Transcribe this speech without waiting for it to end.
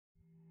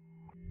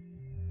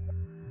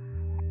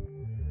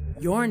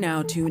You're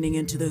now tuning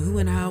into the Who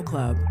and How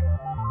Club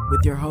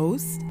with your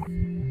host,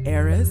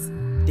 Arys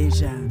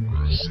Dejan.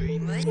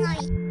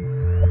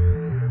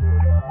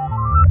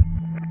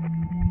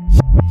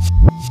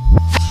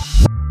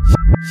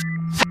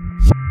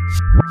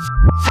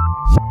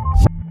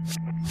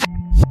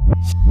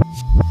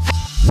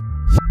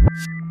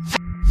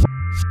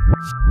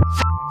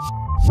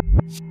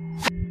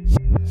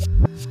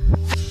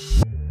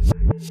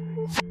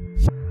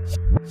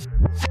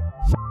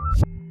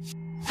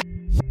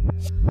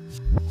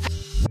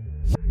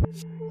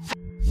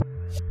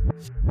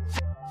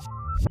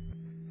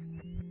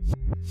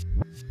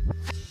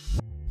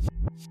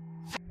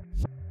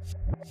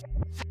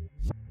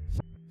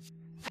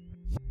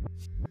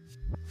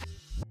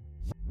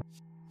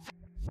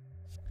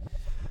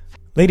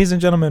 Ladies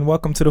and gentlemen,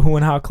 welcome to the Who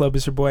and How Club.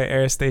 It's your boy,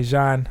 Arys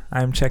Dejan.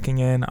 I'm checking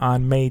in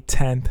on May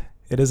 10th.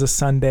 It is a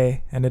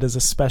Sunday, and it is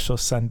a special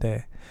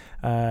Sunday.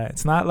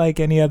 It's not like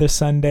any other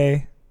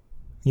Sunday,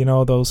 you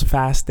know, those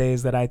fast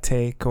days that I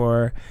take,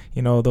 or,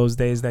 you know, those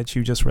days that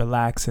you just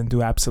relax and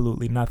do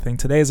absolutely nothing.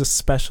 Today is a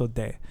special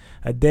day,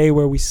 a day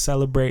where we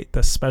celebrate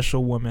the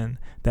special women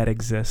that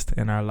exist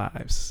in our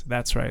lives.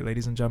 That's right,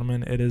 ladies and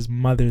gentlemen, it is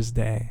Mother's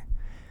Day.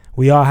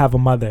 We all have a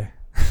mother.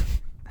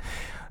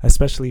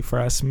 Especially for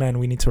us men,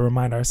 we need to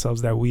remind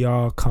ourselves that we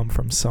all come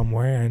from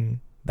somewhere, and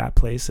that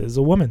place is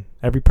a woman.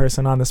 Every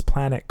person on this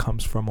planet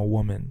comes from a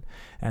woman,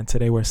 and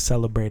today we're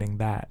celebrating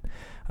that.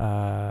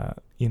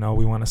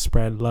 We want to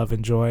spread love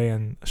and joy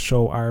and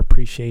show our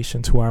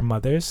appreciation to our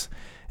mothers,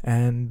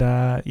 and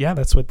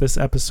that's what this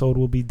episode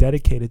will be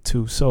dedicated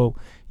to. So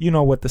you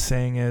know what the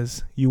saying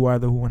is: you are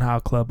the Who and How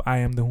Club, I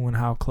am the Who and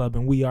How Club,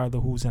 and we are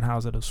the Who's and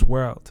How's of this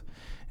world.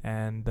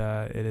 And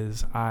it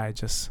is I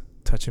just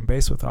touching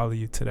base with all of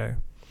you today.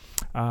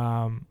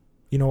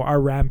 Our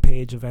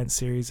Rampage event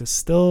series is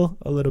still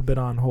a little bit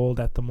on hold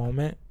at the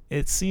moment.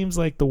 It seems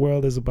like the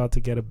world is about to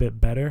get a bit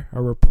better.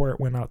 A report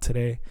went out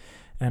today,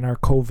 and our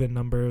COVID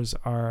numbers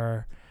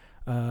are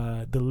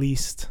the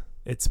least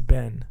it's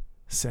been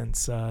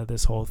since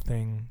this whole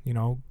thing,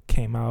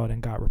 came out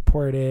and got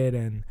reported,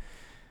 and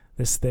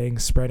this thing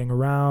spreading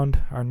around.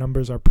 Our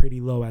numbers are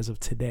pretty low as of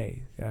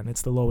today, and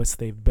it's the lowest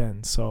they've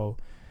been. So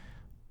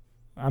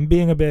I'm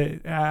feeling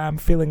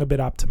a bit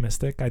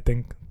optimistic. I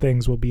think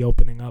things will be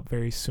opening up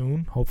very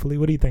soon, hopefully.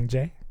 What do you think,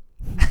 Jay?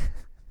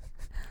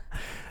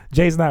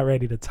 Jay's not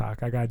ready to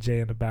talk. I got Jay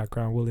in the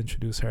background. We'll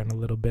introduce her in a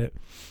little bit.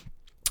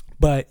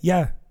 But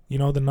yeah, the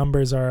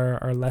numbers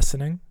are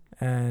lessening,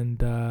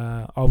 and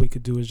all we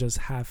could do is just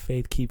have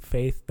faith, keep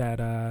faith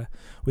that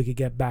we could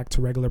get back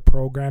to regular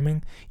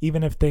programming.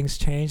 Even if things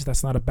change,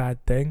 that's not a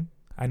bad thing.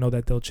 I know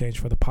that they'll change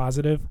for the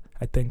positive.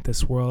 I think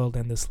this world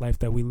and this life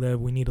that we live,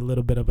 we need a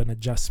little bit of an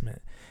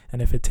adjustment. And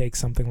if it takes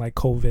something like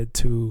COVID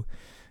to,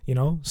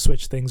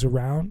 switch things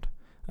around,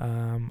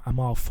 I'm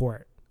all for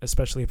it,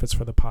 especially if it's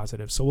for the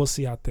positive. So we'll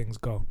see how things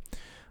go.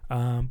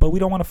 But we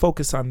don't want to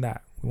focus on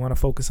that. We want to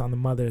focus on the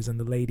mothers and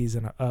the ladies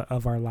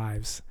of our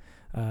lives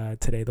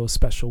today, those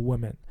special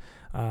women.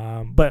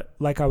 But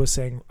like I was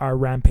saying, our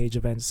Rampage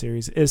event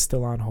series is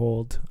still on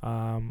hold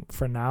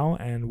for now,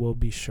 and we'll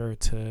be sure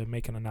to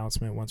make an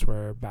announcement once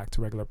we're back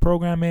to regular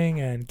programming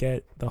and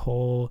get the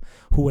whole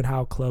Who and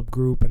How Club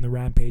group and the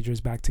Rampagers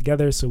back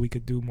together so we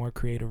could do more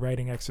creative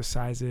writing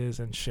exercises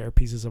and share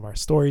pieces of our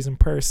stories in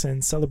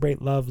person,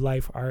 celebrate love,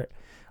 life, art,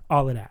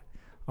 all of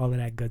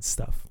that good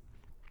stuff.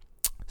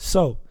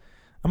 So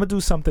I'm going to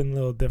do something a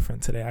little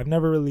different today. I've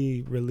never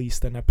really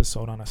released an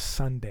episode on a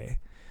Sunday.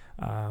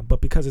 But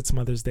because it's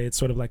Mother's Day, it's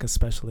sort of like a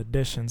special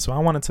edition. So I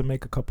wanted to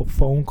make a couple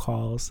phone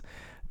calls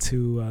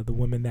to the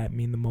women that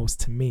mean the most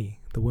to me,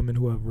 the women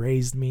who have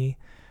raised me.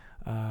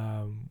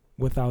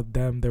 Without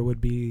them,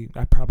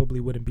 I probably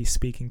wouldn't be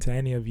speaking to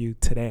any of you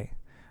today.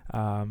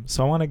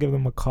 So I want to give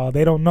them a call.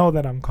 They don't know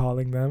that I'm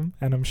calling them,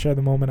 and I'm sure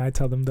the moment I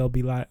tell them they'll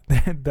be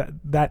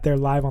that they're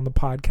live on the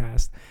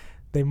podcast,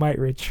 they might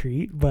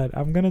retreat. But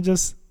I'm gonna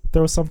just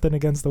throw something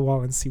against the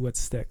wall and see what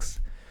sticks.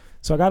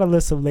 So I got a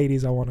list of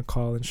ladies I want to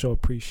call and show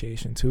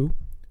appreciation to.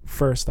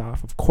 First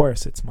off, of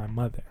course, it's my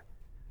mother.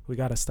 We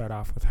got to start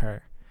off with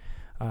her.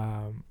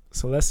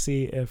 So let's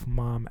see if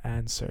Mom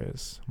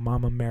answers.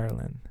 Mama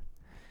Marilyn.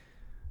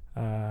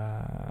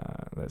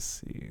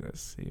 Let's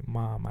see.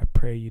 Mom, I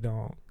pray you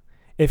don't.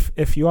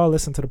 If you all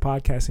listen to the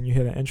podcast and you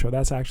hear the intro,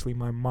 that's actually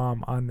my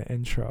mom on the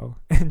intro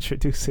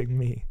introducing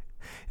me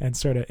and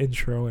sort of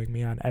introing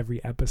me on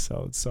every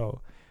episode.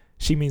 So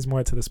she means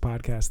more to this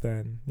podcast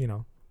than,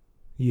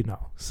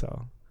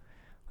 so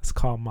let's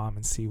call Mom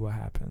and see what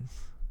happens.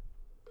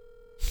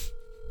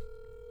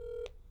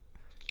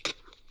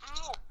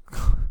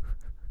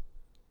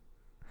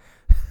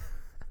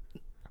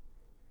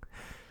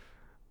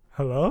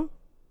 Hello?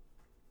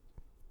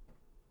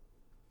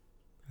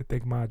 I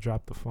think Ma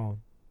dropped the phone.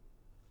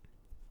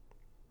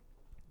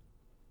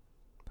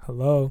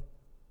 Hello?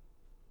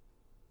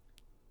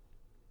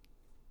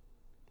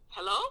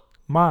 Hello?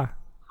 Ma.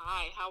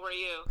 Hi, how are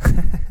you?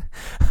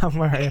 I'm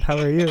alright, how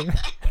are you?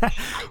 I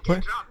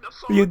did drop the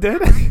phone. You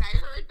did? Right, I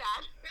heard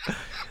that.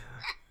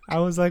 I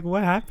was like,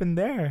 what happened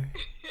there?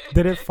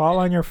 Did it fall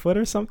on your foot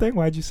or something?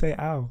 Why'd you say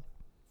ow?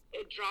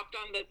 It dropped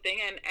on the thing,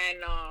 and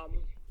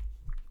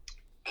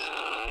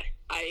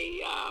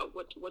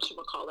what should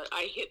I call it?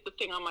 I hit the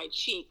thing on my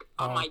cheek,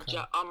 on my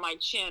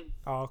chin.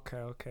 Oh,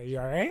 okay. You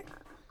all right?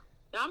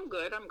 I'm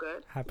good.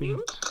 Happy.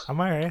 You? I'm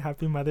all right.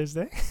 Happy Mother's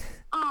Day.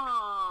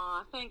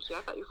 Aw, thank you.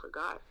 I thought you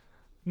forgot.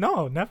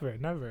 No, never.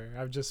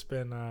 I've just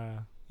been,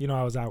 I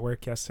was at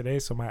work yesterday,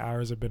 so my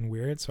hours have been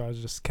weird. So I was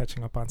just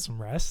catching up on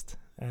some rest.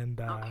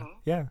 And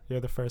yeah, you're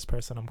the first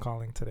person I'm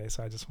calling today,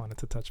 so I just wanted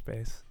to touch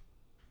base.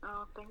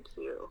 Oh, thank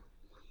you.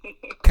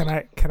 Can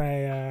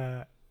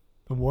I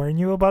warn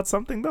you about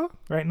something though,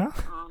 right now?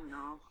 Oh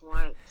no,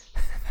 what?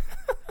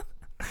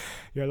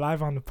 You're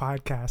live on the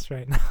podcast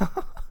right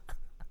now.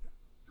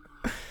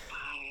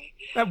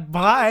 Bye.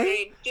 Bye.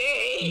 Great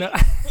day. No.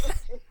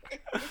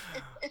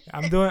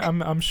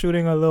 I'm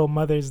shooting a little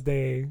Mother's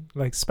Day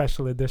like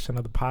special edition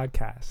of the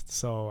podcast,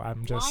 so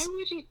I'm just. Why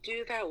would you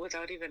do that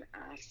without even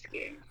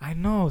asking? I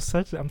know,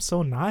 I'm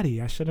so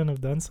naughty. I shouldn't have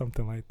done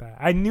something like that.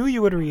 I knew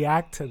you would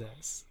react to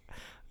this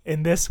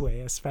in this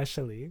way,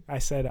 especially. I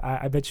said,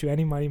 I bet you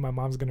any money my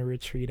mom's gonna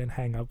retreat and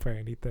hang up or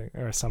anything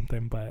or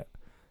something, but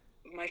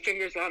my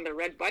finger's on the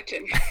red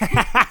button.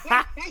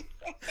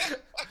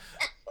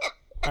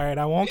 all right,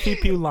 I won't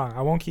keep you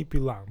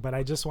long, but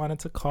I just wanted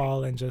to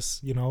call and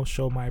just,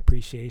 show my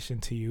appreciation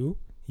to you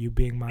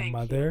being my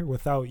mother.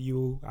 Without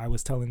you, I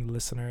was telling the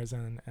listeners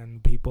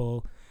and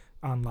people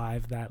on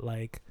live that,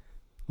 like,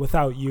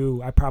 without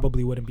you, I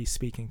probably wouldn't be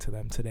speaking to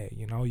them today.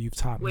 You've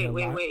taught me a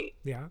lot. Wait.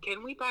 Yeah.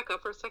 Can we back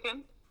up for a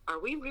second? Are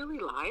we really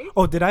live?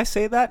 Oh, did I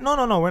say that?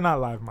 No, we're not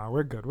live, Ma.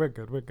 We're good.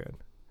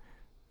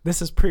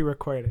 This is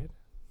pre-recorded.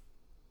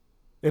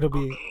 It'll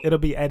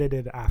be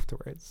edited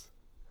afterwards.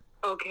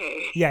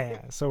 Okay.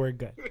 Yeah. So we're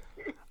good.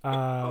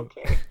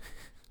 Okay.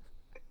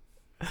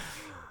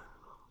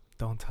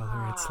 Don't tell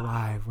her it's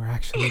live. We're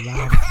actually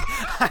live.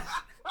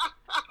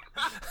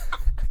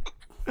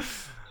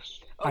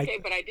 Okay,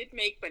 but I did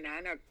make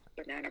banana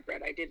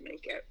bread. I did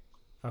make it.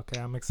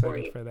 Okay, I'm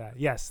excited for that.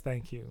 Yes,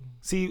 thank you.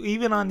 See,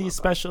 even on these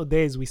special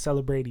days, we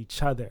celebrate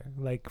each other.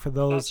 Like for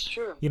those, that's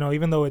true.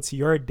 Even though it's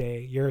your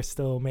day, you're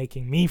still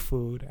making me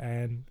food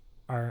and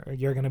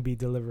you're going to be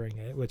delivering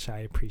it, which I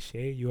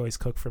appreciate. You always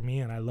cook for me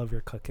and I love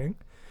your cooking.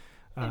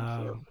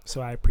 Thank you.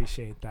 So I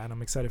appreciate that.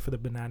 I'm excited for the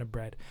banana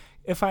bread.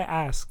 If I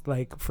ask,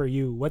 like, for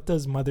you, what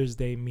does Mother's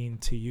Day mean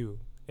to you,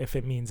 if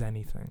it means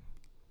anything?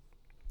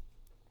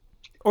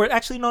 Or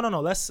actually, no.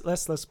 Let's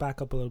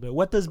back up a little bit.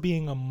 What does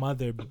being a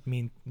mother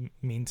mean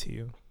to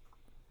you?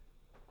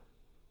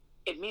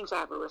 It means I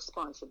have a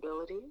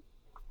responsibility.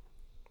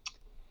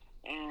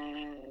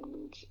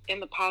 And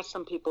in the past,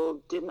 some people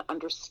didn't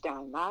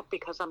understand that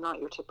because I'm not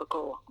your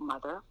typical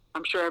mother.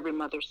 I'm sure every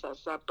mother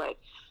says that, but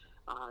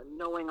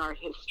knowing our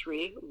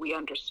history, we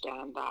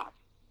understand that.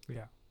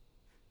 Yeah.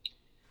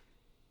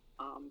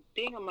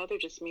 Being a mother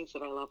just means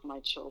that I love my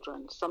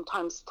children.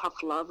 Sometimes tough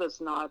love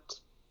is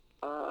not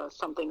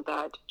something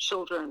that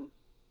children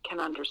can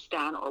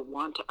understand or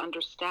want to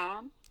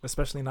understand.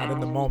 Especially not in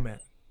the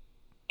moment.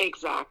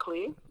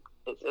 Exactly.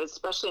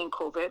 Especially in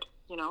COVID.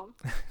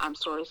 I'm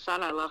sorry,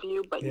 son, I love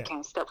you, but you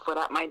can't step foot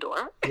at my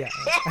door. Yeah.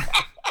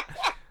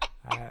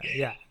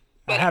 Yeah.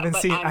 I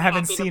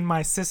haven't seen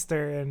my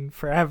sister in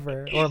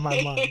forever, or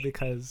my mom,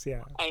 because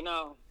I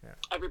know. Yeah.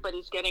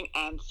 Everybody's getting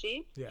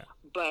antsy. Yeah.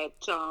 But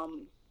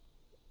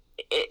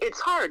it's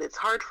hard. It's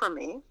hard for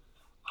me.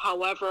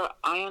 However,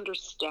 I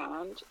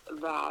understand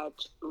that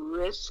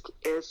risk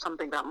is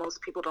something that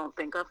most people don't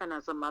think of, and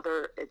as a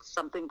mother, it's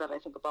something that I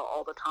think about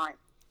all the time.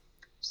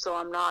 So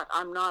I'm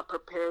not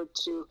prepared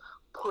to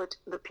put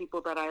the people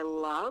that I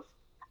love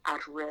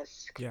at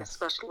risk,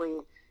 especially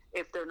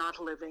if they're not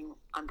living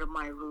under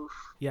my roof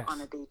on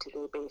a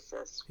day-to-day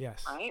basis.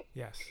 Yes. Right?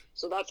 Yes.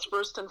 So that's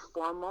first and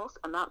foremost,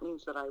 and that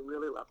means that I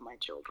really love my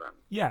children.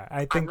 Yeah,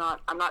 I think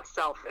I'm not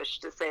selfish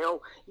to say,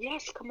 oh,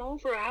 yes, come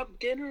over, have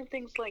dinner and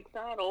things like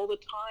that all the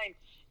time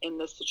in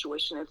this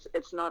situation.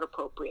 It's not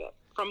appropriate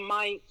from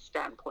my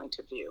standpoint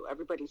of view.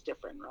 Everybody's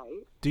different, right?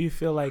 Do you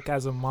feel like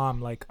as a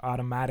mom, like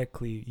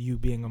automatically you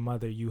being a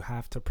mother, you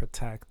have to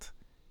protect,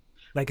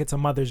 like it's a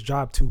mother's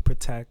job to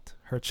protect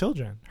her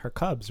children, her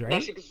cubs, right?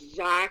 That's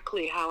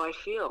exactly how I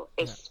feel,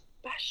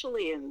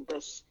 especially in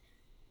this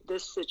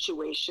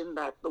situation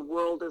that the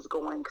world is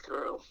going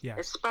through,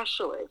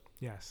 especially.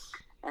 Yes.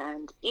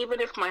 And even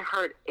if my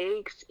heart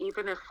aches,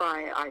 even if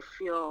I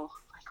feel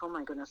like, oh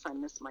my goodness, I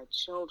miss my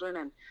children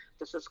and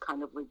this is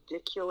kind of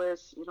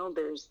ridiculous,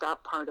 there's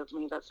that part of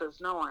me that says,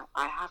 no,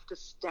 I have to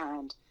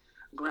stand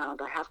ground.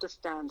 I have to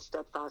stand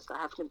steadfast.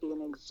 I have to be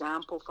an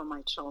example for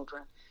my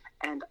children.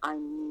 And I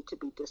need to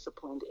be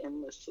disciplined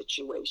in this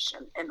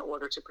situation in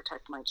order to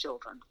protect my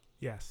children.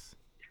 Yes,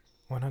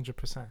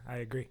 100%. I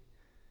agree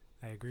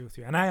with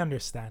you. And I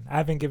understand. I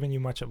haven't given you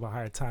much of a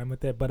hard time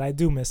with it, but I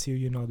do miss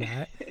you,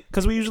 that.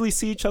 Because we usually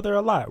see each other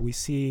a lot. I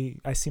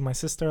see my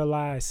sister a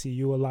lot. I see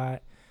you a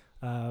lot.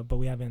 But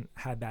we haven't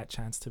had that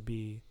chance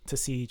to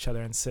see each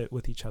other and sit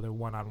with each other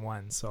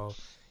one-on-one. So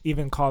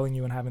even calling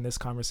you and having this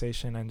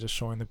conversation and just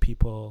showing the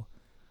people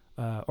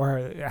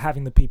or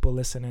having the people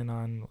listen in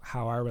on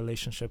how our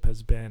relationship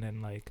has been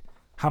and like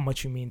how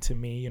much you mean to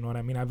me. You know what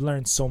I mean? I've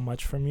learned so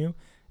much from you,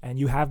 and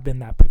you have been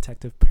that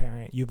protective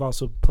parent. You've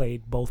also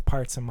played both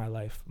parts in my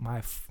life,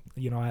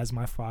 as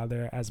my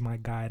father, as my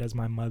guide, as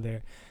my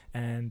mother.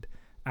 And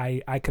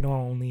I can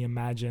only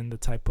imagine the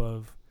type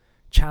of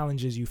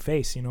challenges you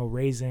face,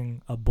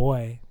 raising a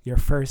boy, your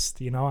first,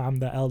 I'm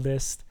the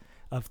eldest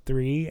of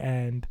 3,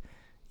 and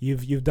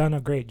you've done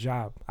a great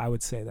job. I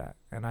would say that.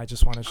 And I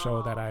just want to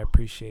show that I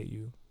appreciate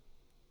you.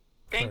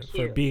 Thank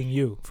you. For being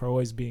you, for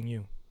always being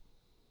you.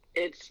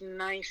 It's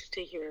nice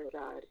to hear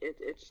that.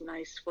 It's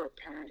nice for a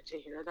parent to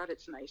hear that.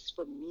 It's nice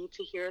for me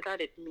to hear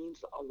that. It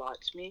means a lot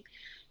to me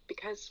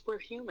because we're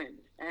human.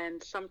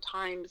 And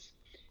sometimes,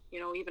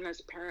 even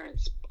as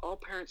parents, all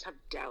parents have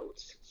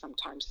doubts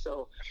sometimes.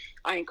 So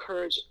I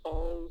encourage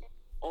all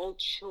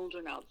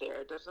children out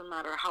there. It doesn't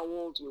matter how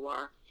old you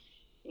are.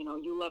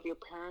 You love your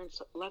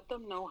parents. Let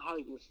them know how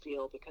you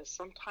feel, because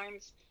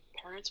sometimes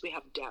parents, we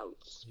have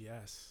doubts.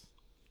 Yes.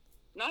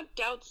 Not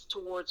doubts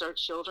towards our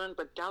children,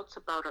 but doubts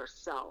about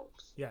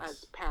ourselves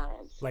as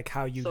parents. Like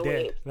how you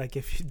did. Like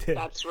if you did.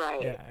 That's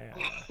right.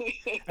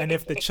 Yeah. And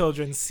if the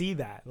children see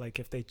that, like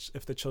if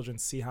the children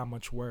see how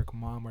much work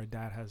mom or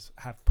dad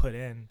have put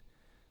in,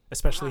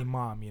 especially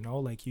mom,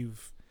 like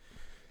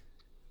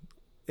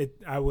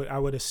I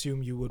would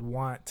assume you would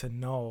want to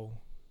know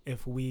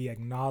if we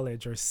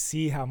acknowledge or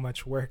see how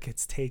much work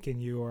it's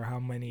taken you, or how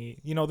many,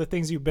 the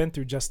things you've been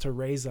through just to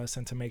raise us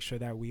and to make sure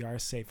that we are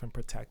safe and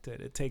protected.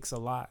 It takes a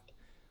lot.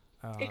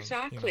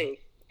 Exactly.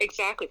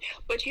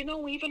 But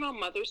even on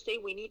Mother's Day,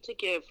 we need to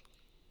give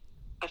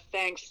a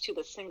thanks to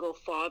the single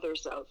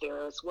fathers out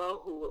there as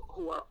well,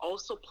 who are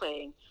also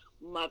playing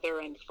mother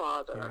and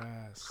father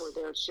for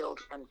their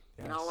children.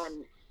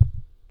 And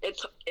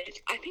it's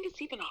I think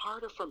it's even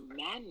harder for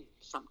men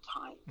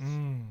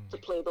sometimes to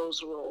play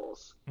those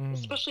roles,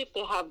 especially if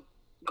they have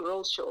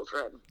girl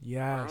children.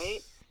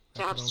 Right?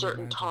 To have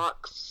certain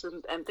talks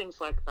and things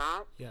like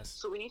that. Yes.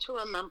 So we need to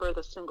remember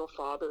the single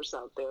fathers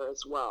out there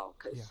as well,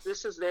 because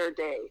this is their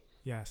day.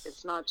 Yes.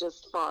 It's not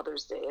just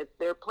Father's Day.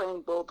 They're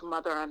playing both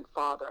mother and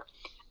father.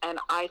 And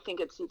I think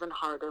it's even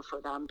harder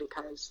for them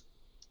because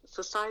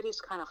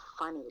society's kind of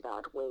funny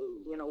that way.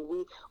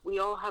 We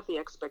all have the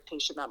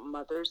expectation that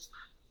mothers,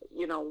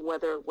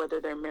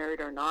 whether they're married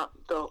or not,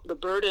 the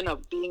burden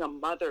of being a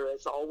mother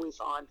is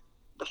always on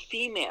the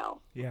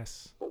female.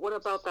 Yes. But what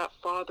about that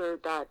father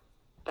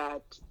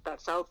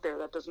that's out there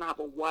that doesn't have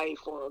a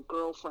wife or a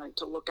girlfriend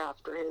to look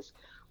after his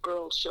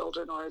girl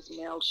children or his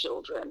male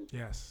children?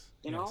 Yes.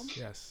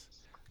 Yes.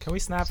 Can we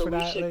snap for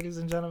that, ladies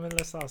and gentlemen?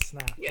 Let's all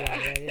snap.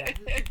 Yeah.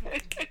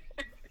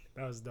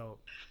 That was dope.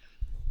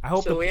 I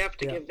hope we have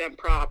to give them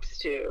props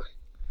too.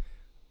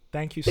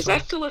 Thank you. Is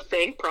that still a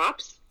thing?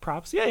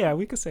 Props? Yeah,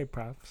 we could say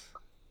props.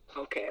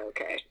 Okay.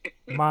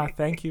 Ma,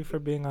 thank you for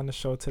being on the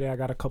show today. I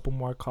got a couple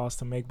more calls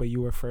to make, but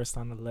you were first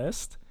on the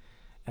list.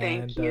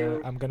 Thank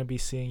you. I'm gonna be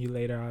seeing you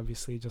later,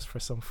 obviously, just for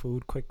some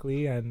food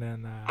quickly, and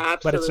then.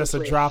 But it's just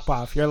a drop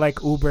off. You're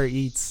like Uber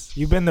Eats.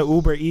 You've been the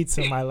Uber Eats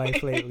in my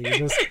life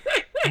lately.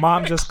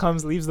 Mom just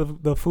comes, leaves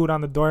the food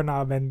on the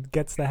doorknob, and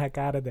gets the heck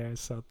out of there.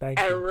 So thank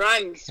you.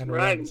 And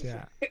runs.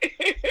 Yeah.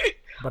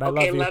 But I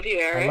love you. Love you,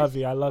 Arys. I love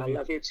you. I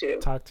love you too.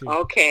 Talk to you.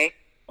 Okay.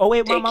 Oh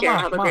wait, Take care.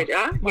 Mom. Have a great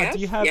day.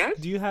 Yes.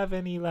 Do you have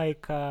any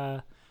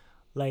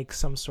like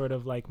some sort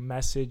of like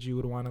message you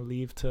would want to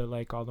leave to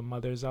like all the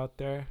mothers out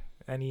there?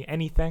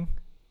 Anything?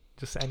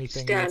 Just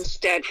anything. Stand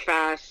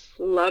steadfast.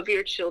 Love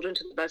your children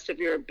to the best of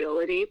your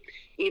ability.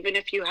 Even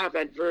if you have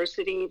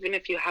adversity, even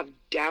if you have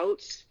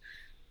doubts,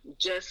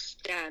 just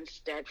stand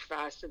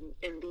steadfast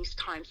in these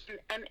times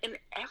and in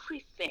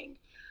everything.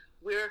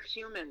 We're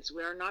humans.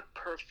 We're not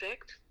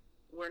perfect.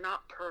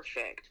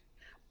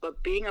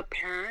 But being a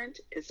parent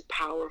is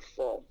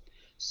powerful.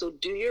 So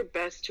do your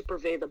best to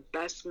convey the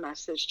best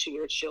message to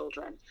your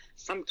children.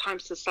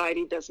 Sometimes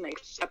society doesn't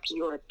accept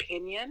your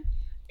opinion.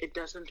 It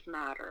doesn't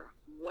matter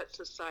what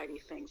society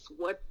thinks.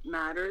 What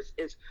matters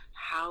is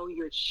how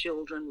your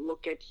children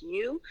look at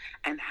you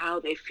and how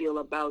they feel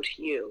about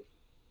you.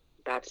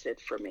 That's it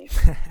for me.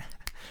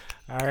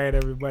 All right,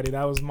 everybody.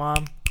 That was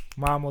Mom.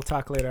 Mom, we'll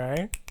talk later, all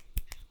right?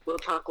 We'll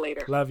talk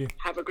later. Love you.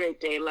 Have a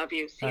great day. Love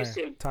you. See you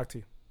soon. Talk to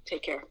you.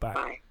 Take care. Bye.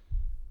 Bye.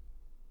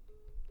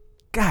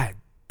 God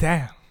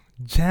damn.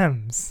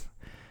 Gems.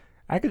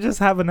 I could just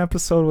have an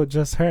episode with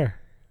just her,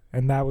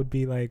 and that would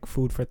be like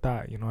food for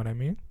thought. You know what I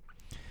mean?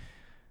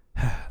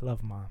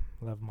 Love mom.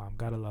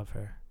 Gotta love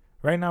her.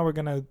 Right now, we're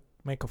going to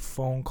make a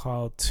phone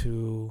call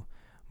to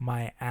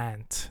my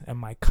aunt and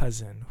my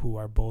cousin, who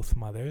are both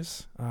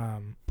mothers.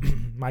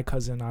 My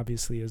cousin,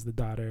 obviously, is the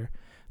daughter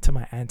to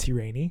my auntie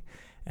Rainey.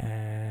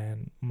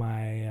 And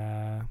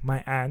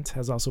my aunt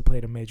has also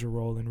played a major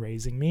role in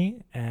raising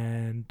me.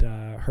 And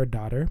her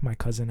daughter, my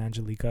cousin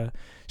Angelica,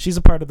 she's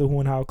a part of the Who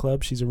and How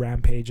Club. She's a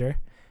Rampager.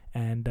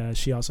 And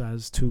she also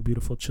has 2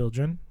 beautiful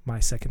children, my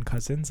second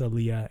cousins,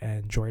 Aaliyah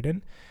and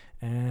Jordan.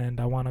 And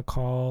I want to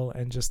call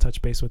and just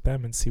touch base with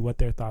them and see what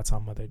their thoughts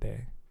on Mother's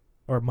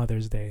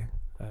Day,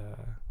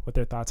 what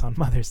their thoughts on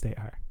Mother's Day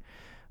are.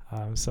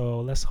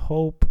 So let's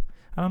hope.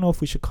 I don't know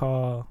if we should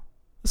call.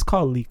 Let's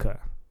call Lika,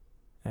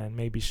 and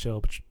maybe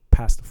she'll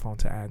pass the phone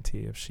to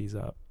Auntie if she's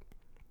up.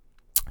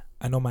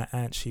 I know my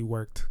aunt, she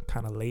worked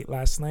kind of late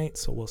last night,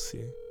 so we'll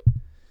see.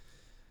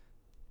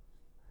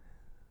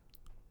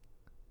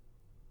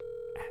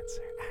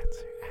 Answer.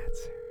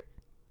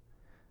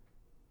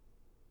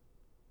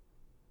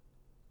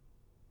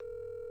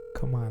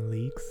 Come on,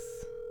 Leaks.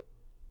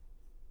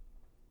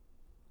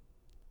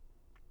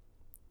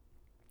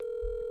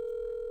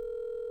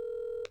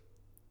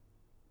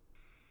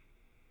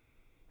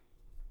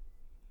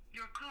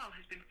 Your call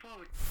has been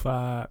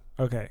forwarded.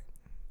 Okay,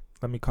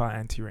 let me call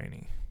Auntie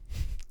Rainey.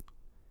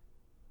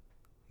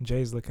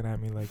 Jay's looking at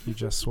me like you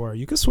just swore.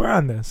 You can swear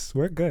on this.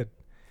 We're good.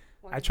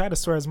 I try to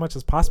swear as much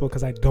as possible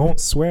because I don't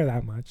swear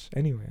that much.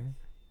 Anyway.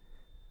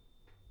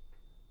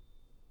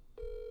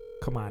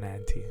 Come on,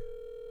 Auntie.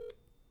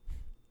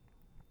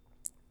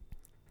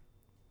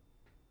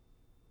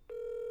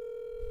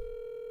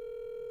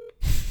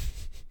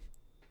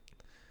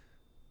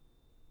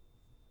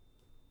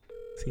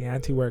 See,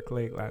 Auntie worked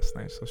late last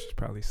night, so she's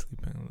probably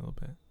sleeping a little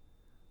bit.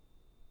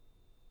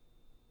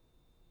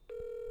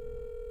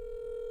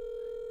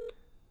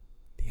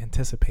 The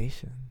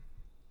anticipation.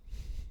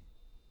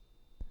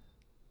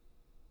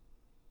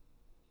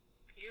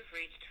 You've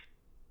reached.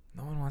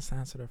 No one wants to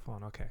answer their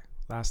phone. Okay,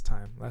 last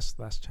time. Last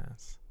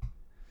chance.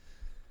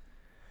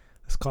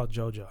 Let's call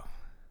Jojo.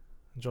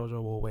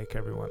 Jojo will wake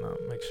everyone up.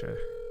 Make sure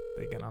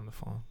they get on the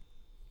phone.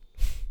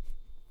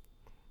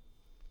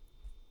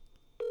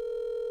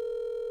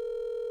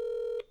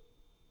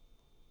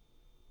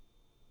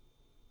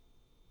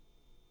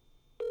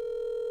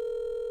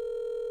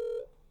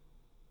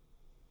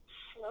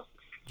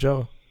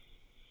 Joe.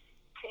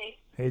 Hey.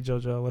 Hey,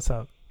 Jojo. What's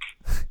up?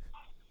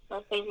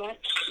 Nothing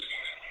much.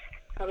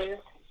 How are you?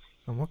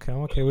 I'm okay.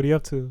 What are you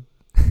up to?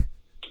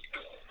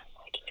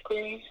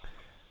 Cleaning.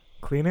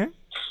 Cleaning?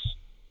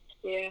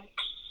 Yeah.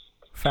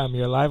 Fam,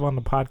 you're live on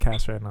the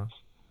podcast right now.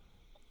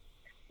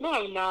 No,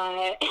 I'm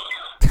not.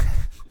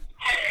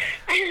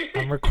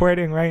 I'm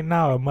recording right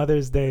now, a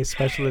Mother's Day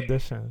special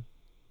edition.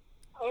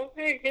 Oh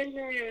my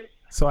goodness.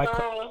 So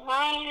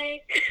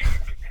hi.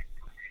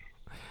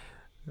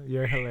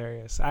 You're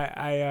hilarious.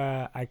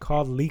 I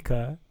called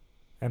Lika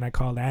and I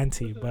called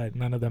Auntie, but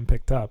none of them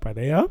picked up. Are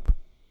they up?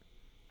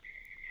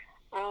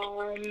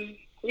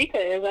 Lika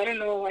is. I don't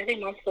know. I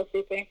think Mom's still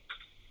sleeping.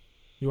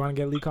 You want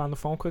to get Lika on the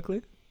phone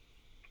quickly?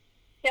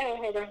 Yeah,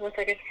 hold on 1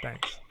 second.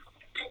 Thanks.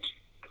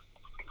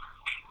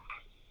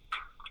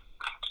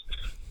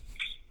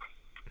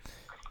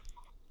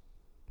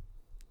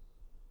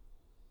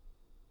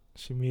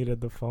 She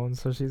muted the phone,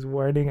 so she's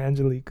warning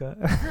Angelica.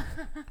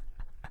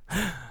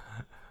 How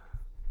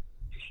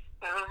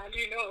do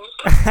you know?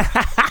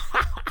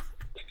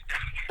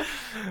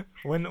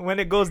 When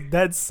it goes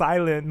dead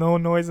silent, no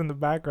noise in the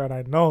background,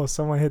 I know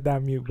someone hit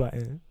that mute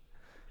button.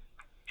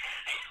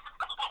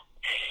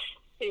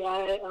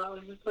 Yeah,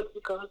 what's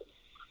it called?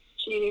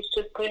 She's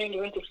just putting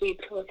you into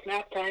sleep, so it's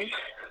nap time.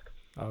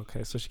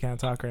 Okay, so she can't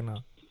talk right now.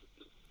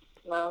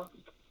 No.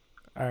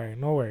 Alright,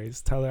 no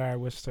worries. Tell her I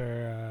wished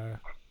her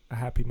a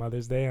happy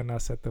Mother's Day, and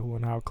us at the Who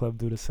and How Club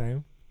do the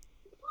same.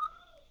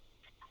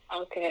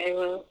 Okay, I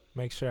will.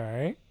 Make sure,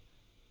 alright?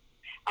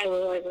 I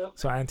will.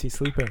 So Auntie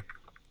sleeping?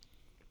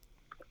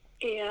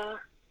 Yeah.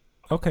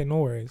 Okay, no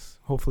worries.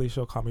 Hopefully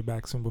she'll call me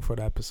back soon before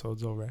the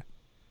episode's over.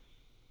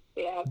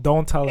 Yeah.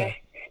 Don't tell her.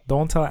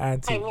 Don't tell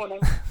Auntie. I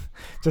won't.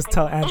 Just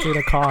tell Auntie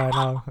to call and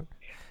I'll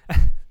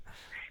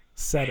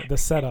the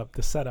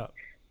setup.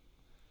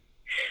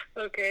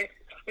 Okay.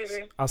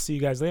 I'll see you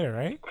guys later,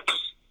 right?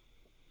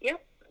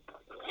 Yep.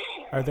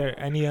 Are there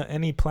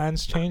any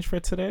plans changed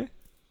for today?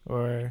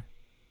 Or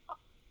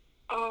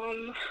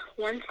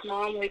once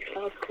Mom wakes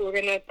up, we're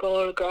gonna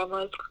go to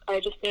Grandma's. I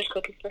just finished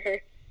cooking for her.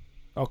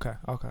 Okay.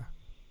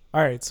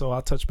 Alright, so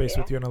I'll touch base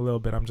with you in a little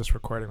bit. I'm just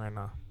recording right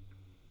now.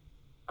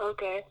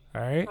 Okay.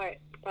 Alright? Alright,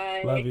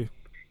 bye. Love you.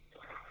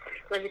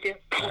 Love you too.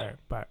 Alright,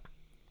 bye.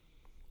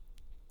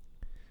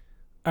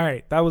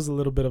 Alright, that was a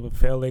little bit of a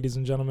fail, ladies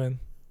and gentlemen.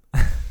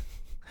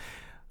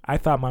 I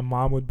thought my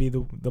mom would be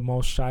the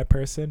most shy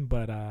person,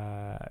 but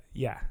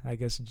yeah, I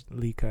guess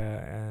Lika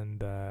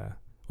and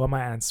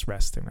my aunt's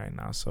resting right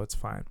now, so it's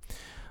fine.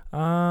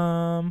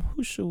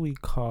 Who should we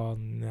call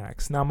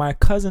next? Now, my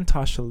cousin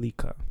Tasha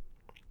Lika,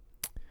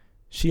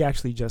 she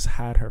actually just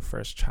had her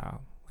first child,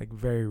 like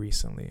very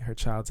recently. Her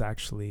child's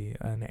actually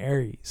an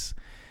Arys,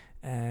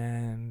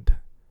 and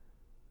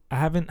I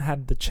haven't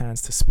had the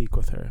chance to speak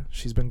with her.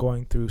 She's been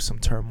going through some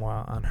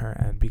turmoil on her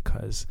end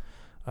because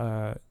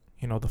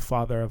the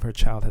father of her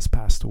child has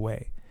passed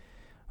away.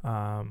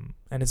 And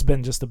it's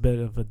been just a bit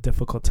of a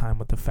difficult time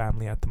with the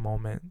family at the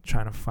moment,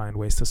 trying to find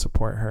ways to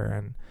support her.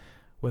 And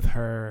with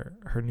her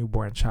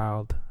newborn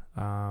child,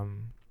 I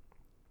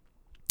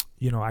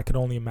could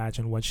only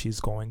imagine what she's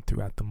going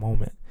through at the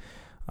moment.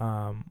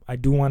 I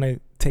do want to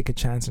take a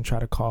chance and try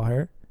to call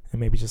her and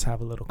maybe just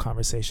have a little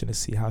conversation to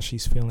see how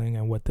she's feeling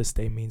and what this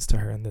day means to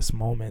her in this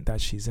moment that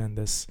she's in,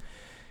 this,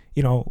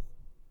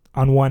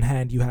 on one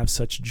hand you have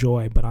such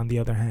joy, but on the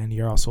other hand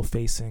you're also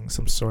facing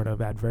some sort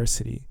of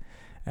adversity.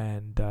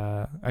 And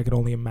I could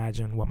only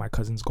imagine what my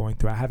cousin's going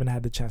through. I haven't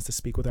had the chance to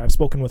speak with her. I've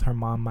spoken with her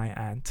mom, my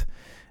aunt,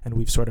 and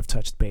we've sort of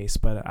touched base,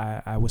 but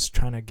I was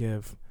trying to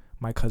give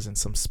my cousin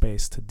some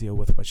space to deal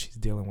with what she's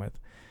dealing with.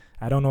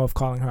 I don't know if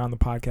calling her on the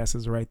podcast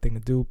is the right thing to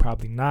do.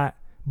 Probably not.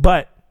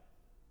 But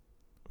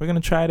we're going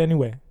to try it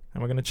anyway.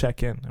 And we're going to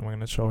check in. And we're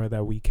going to show her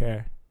that we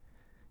care.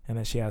 And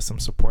that she has some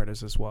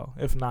supporters as well.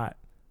 If not,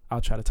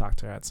 I'll try to talk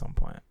to her at some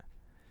point.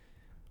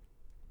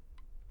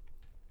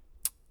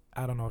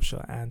 I don't know if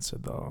she'll answer,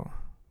 though.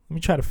 Let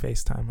me try to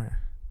FaceTime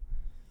her.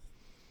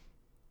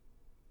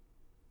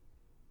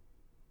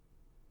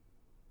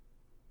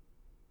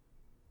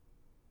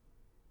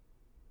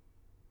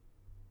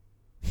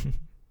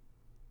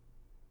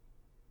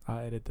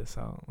 I'll edit this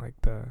out, like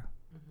the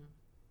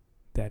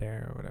dead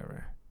air or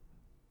whatever.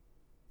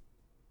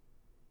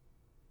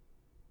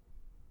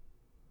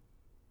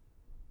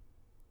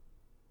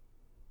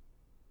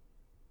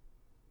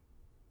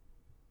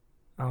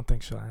 I don't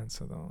think she'll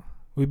answer though.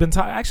 We've been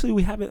talking. Actually,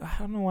 we haven't. I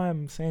don't know why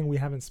I'm saying we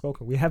haven't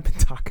spoken. We have been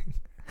talking.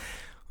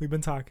 We've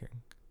been talking.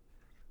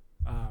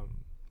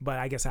 But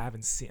I guess I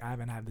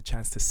haven't had the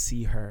chance to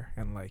see her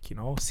and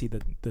see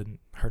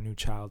her new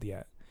child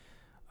yet.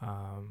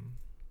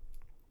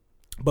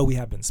 But we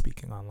have been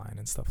speaking online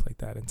and stuff like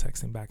that and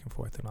texting back and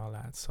forth and all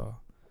that. So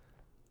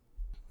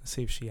let's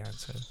see if she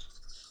answers.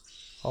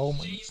 Oh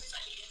my.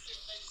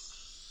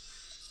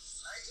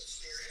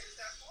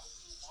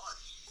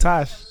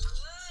 Tosh.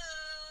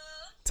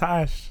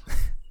 Tosh. Hi,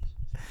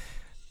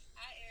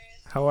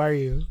 Arys. How are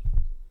you? I'm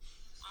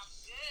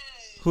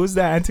good. Who's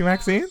that, Auntie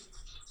Maxine?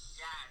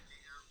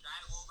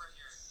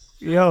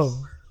 Yeah,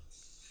 Yo.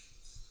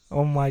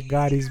 Oh my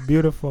God, he's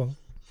beautiful.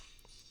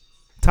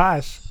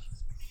 Tosh.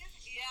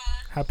 Yeah,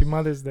 Happy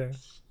Mother's Day.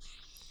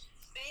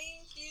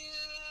 thank you.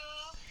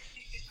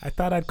 I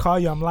thought I'd call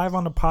you. I'm live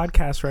on the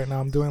podcast right now.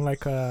 I'm doing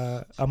like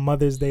a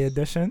Mother's Day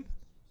edition. Okay.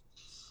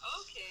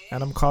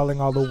 And I'm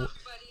calling all the Buddy.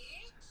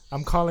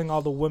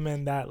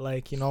 women that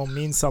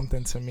mean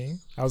something to me.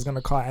 I was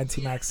gonna call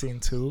Auntie Maxine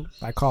too.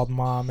 I called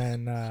Mom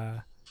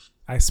and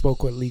I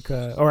spoke with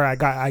Lika, or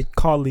I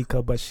called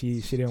Lika, but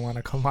she didn't want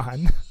to come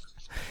on.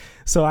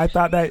 So I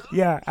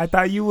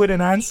thought you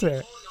wouldn't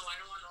answer.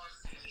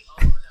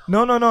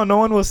 No, no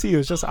one will see you.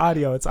 It's just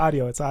audio. It's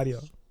audio.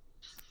 Okay.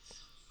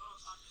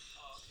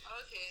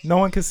 No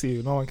one can see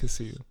you.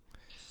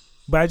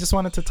 But I just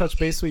wanted to touch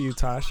base with you,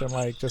 Tosh, and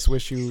just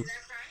wish you. Okay,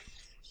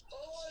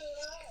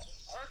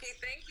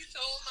 thank you so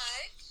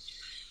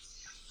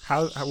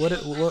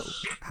much.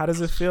 How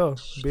does it feel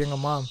being a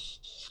mom?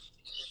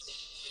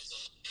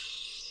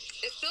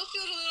 It still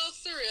feels a little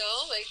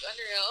surreal,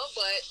 unreal,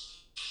 but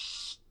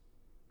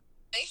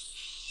nice.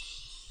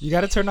 You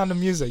got to turn on the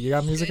music. You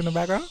got music in the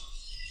background?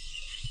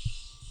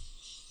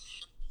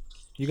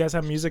 You guys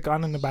have music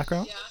on in the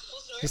background? Yeah,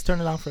 full story. Just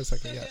turn it on for a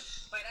second. Yeah.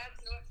 My dad's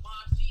going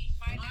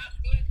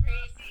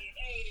crazy.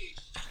 Hey.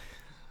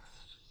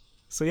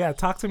 So yeah,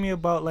 talk to me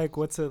about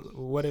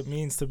what it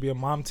means to be a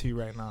mom to you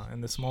right now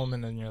in this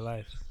moment in your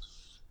life.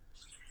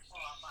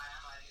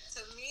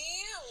 To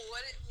me,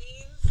 what it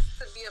means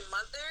to be a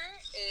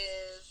mother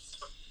is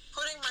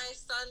putting my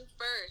son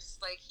first.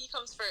 He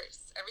comes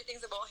first.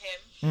 Everything's about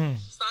him.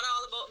 It's not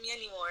all about me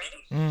anymore.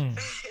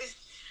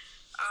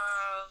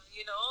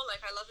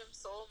 I love him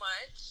so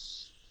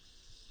much.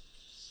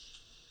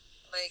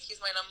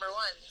 He's my number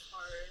one.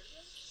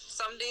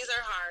 Some days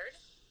are hard.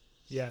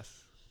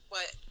 Yes.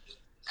 But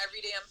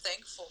every day I'm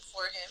thankful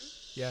for him.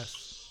 Yes.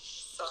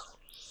 So,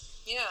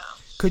 yeah.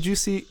 Could you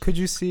see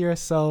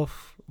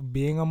yourself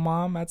being a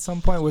mom at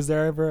some point? Was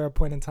there ever a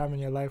point in time in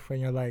your life when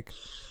you're like,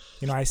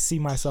 I see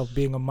myself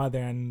being a mother,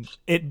 and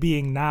it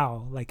being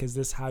now, is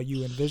this how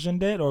you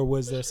envisioned it, or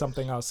was there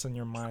something else in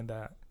your mind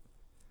that,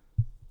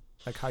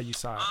 how you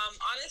saw it?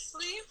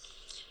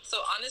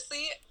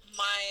 Honestly,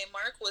 my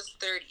mark was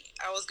 30.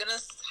 I was gonna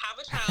have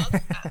a child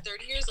at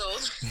 30 years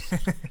old.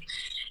 And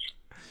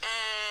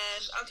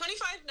I'm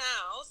 25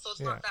 now, so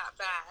it's not that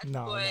bad.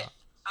 No. I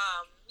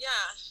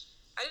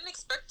didn't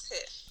expect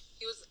it.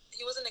 He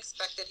wasn't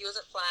expected. He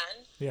wasn't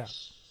planned. Yeah.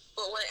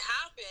 But when it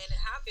happened.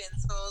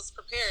 So I was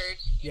prepared.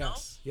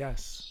 Yes. Yeah.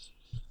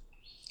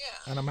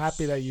 And I'm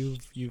happy that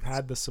you've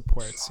had the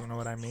supports. You know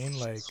what I mean?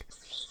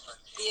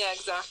 Yeah,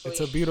 exactly. It's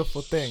a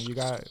beautiful thing.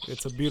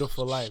 It's a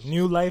beautiful life.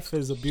 New life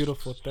is a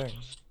beautiful thing.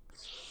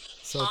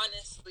 So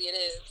honestly, it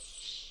is.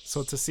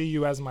 So to see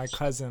you as my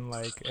cousin,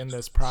 in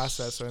this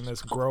process or in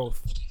this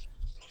growth,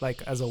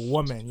 as a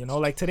woman,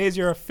 today's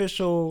your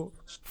official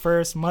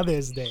first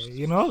Mother's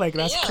Day,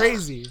 that's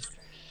crazy.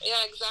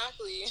 Yeah,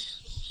 exactly.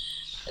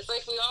 It's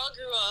we all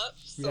grew up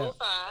so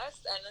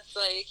fast, and it's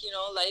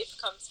life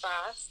comes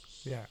fast.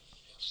 Yeah.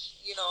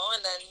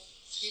 And then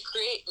you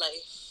create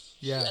life.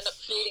 Yes. You end up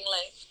creating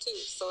life too.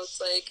 So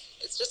it's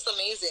it's just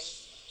amazing.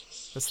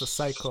 It's the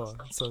cycle.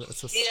 So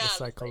it's the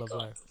cycle of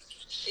life.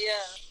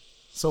 Yeah.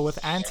 So with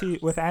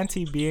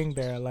Auntie being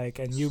there,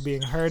 and you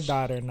being her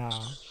daughter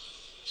now,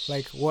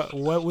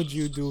 what would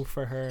you do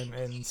for her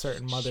in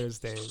certain Mother's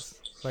Days?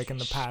 like in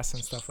the past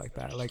and stuff like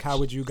that? Like, how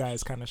would you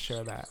guys kind of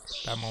share that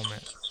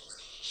moment?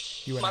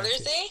 You and Mother's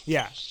Auntie. Day?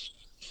 Yeah.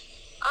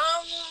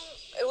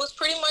 It was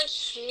pretty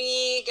much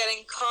me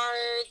getting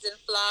cards and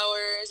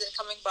flowers and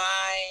coming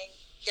by,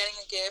 getting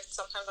a gift.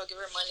 Sometimes I'll give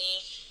her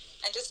money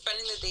and just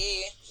spending the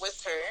day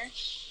with her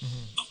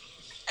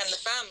and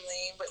the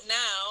family. But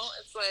now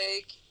it's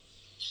like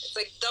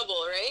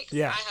double, right? 'Cause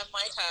Yeah. I have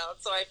my child,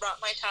 so I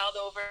brought my child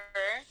over,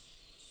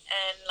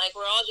 and like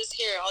we're all just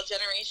here. All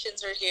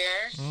generations are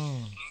here,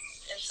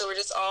 and so we're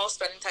just all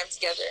spending time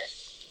together.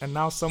 And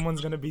now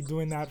someone's gonna be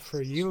doing that for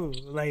you,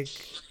 like.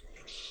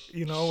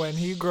 You know, when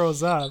he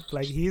grows up,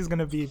 like, he's going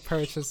to be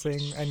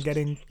purchasing and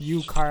getting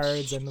you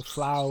cards and the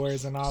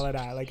flowers and all of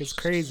that. Like, it's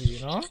crazy,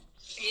 you know?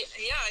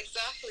 Yeah,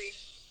 exactly.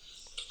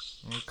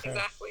 Okay.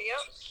 Exactly,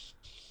 yep.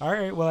 All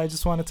right. Well, I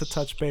just wanted to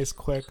touch base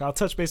quick. I'll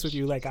touch base with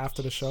you, like,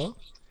 after the show.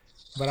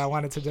 But I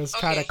wanted to just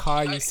try to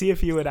call you, see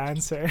if you would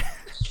answer.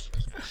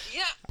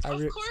 Yeah,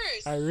 of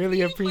course. I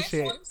really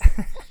appreciate it.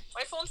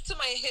 My phone's to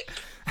my hip.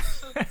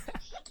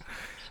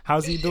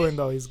 How's he doing,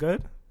 though? He's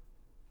good?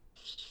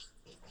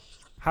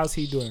 How's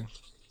he doing?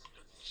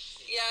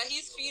 Yeah,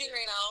 he's feeding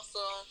right now, so.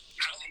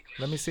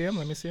 Let me see him.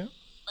 My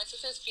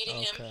sister's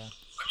feeding him. Okay.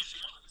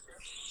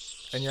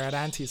 And you're at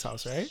Auntie's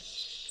house, right?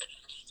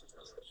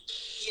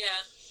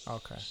 Yeah.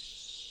 Okay.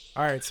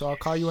 All right, so I'll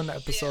call you when the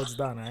episode's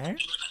done, all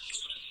right?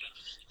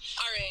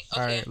 All right, okay.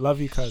 All right, love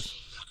you, cuz.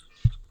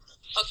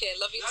 Okay,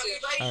 love you too.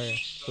 All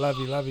right,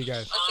 love you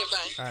guys. Okay,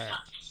 bye. All right.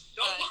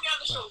 Don't put me on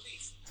the show,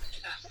 please.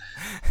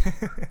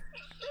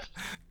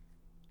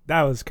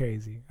 That was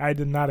crazy. I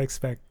did not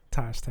expect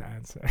Tosh to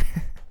answer.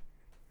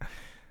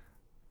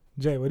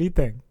 Jay, what do you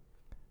think?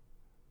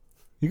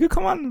 You could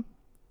come on and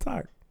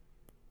talk.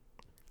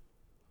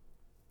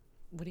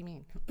 What do you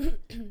mean?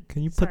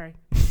 Can you put... Sorry.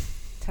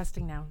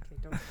 Testing now. Okay,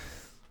 don't.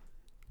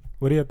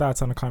 What are your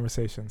thoughts on the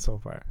conversation so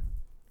far?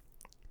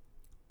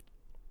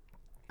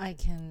 I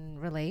can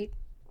relate.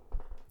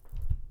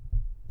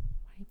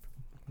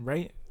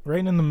 Right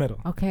in the middle.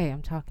 Okay,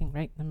 I'm talking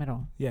right in the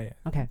middle. Yeah.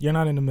 Okay. You're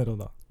not in the middle,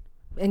 though.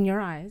 In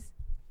your eyes.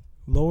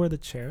 Lower the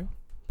chair.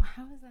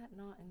 How is that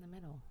not in the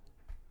middle?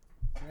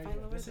 If I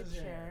lower the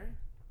chair.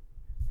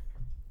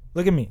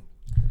 Look at me.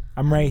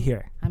 I'm right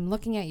here. I'm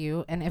looking at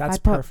you, and if That's I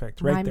put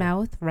perfect. Right my there.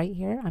 mouth right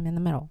here, I'm in the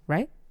middle,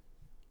 right?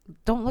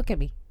 Don't look at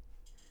me.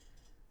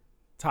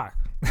 Talk.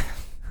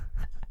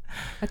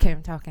 Okay,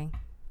 I'm talking.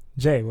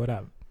 Jay, what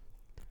up?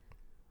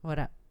 What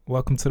up?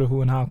 Welcome to the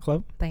Who and How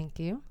Club. Thank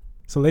you.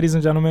 So, ladies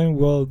and gentlemen,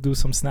 we'll do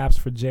some snaps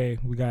for Jay.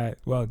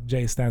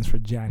 Jay stands for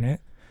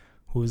Janet,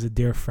 who is a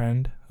dear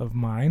friend of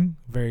mine,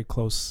 very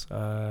close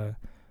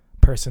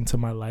person to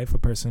my life, a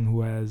person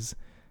who has,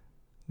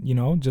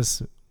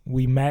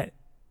 we met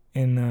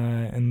in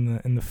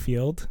the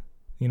field,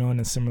 in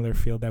a similar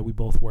field that we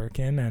both work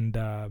in, and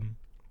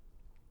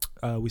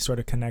we sort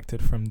of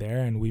connected from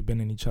there, and we've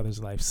been in each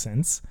other's life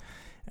since.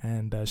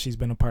 And she's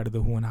been a part of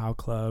the Who and How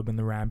Club and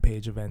the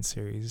Rampage event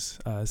series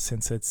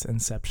since its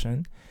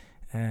inception.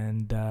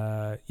 And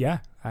I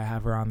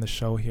have her on the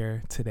show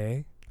here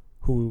today,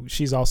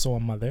 she's also a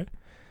mother.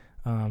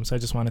 So I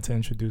just wanted to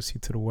introduce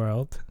you to the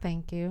world.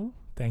 Thank you.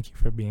 Thank you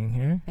for being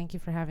here. Thank you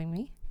for having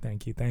me.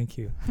 Thank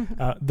you.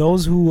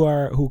 Those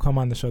who come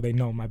on the show, they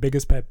know my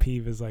biggest pet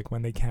peeve is like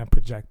when they can't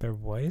project their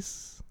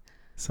voice.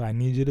 So I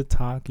need you to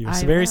talk. You're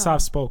very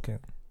soft spoken.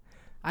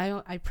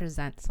 I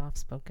present soft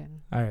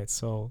spoken. All right,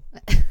 so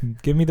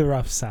give me the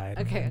rough side.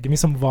 Okay. Give me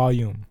some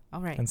volume. All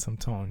right. And some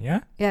tone.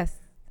 Yeah. Yes.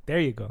 There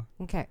you go.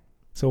 Okay.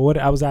 So what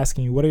I was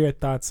asking you, what are your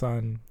thoughts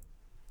on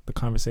the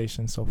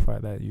conversation so far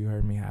that you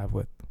heard me have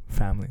with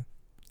family?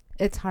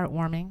 It's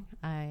heartwarming.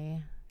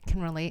 I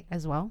can relate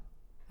as well.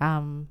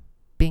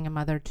 Being a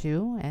mother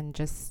too, and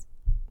just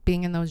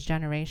being in those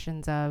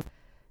generations of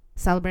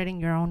celebrating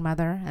your own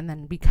mother and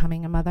then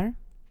becoming a mother,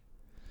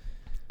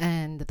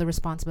 and the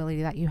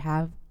responsibility that you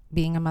have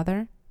being a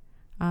mother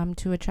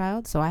to a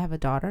child. So I have a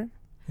daughter.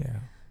 Yeah.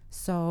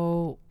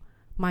 So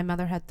my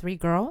mother has 3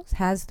 girls,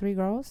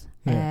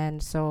 yeah.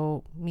 And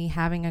so me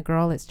having a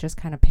girl, it's just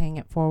kind of paying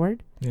it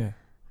forward. Yeah.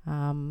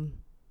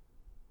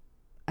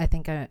 I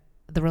think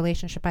the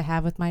relationship I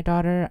have with my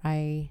daughter,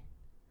 I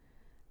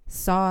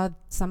saw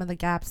some of the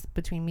gaps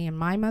between me and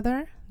my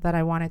mother that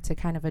I wanted to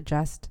kind of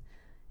adjust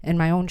in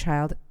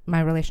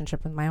my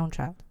relationship with my own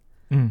child.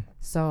 Mm.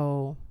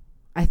 So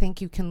I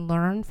think you can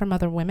learn from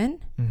other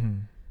women.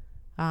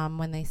 Mm-hmm.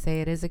 When they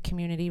say it is a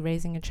community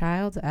raising a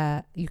child,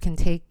 you can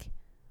take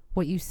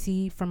what you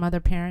see from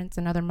other parents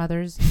and other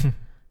mothers,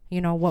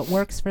 what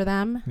works for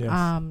them. Yes.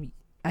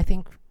 I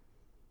think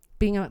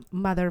being a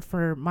mother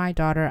for my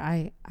daughter,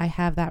 I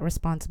have that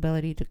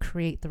responsibility to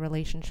create the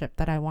relationship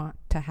that I want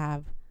to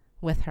have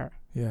with her.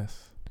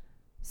 Yes.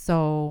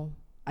 So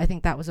I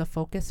think that was a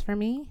focus for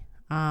me.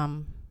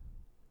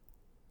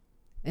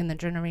 In the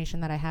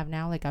generation that I have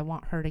now, like I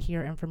want her to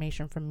hear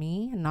information from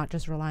me and not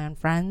just rely on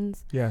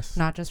friends. Yes.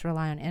 Not just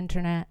rely on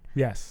internet.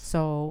 Yes.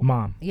 So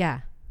mom.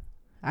 Yeah.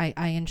 I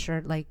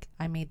ensured, like,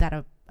 I made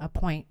that a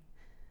point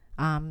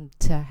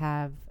to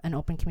have an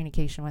open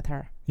communication with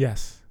her.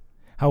 Yes.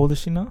 How old is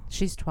she now?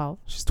 She's 12.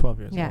 She's 12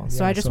 years old. Yeah.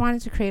 So I just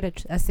wanted to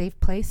create a safe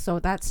place. So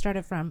that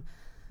started from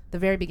the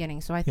very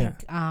beginning. So I think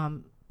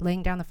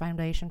laying down the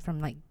foundation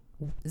from like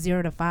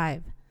 0 to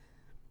 5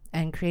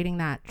 and creating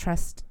that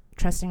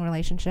trusting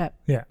relationship.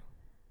 Yeah.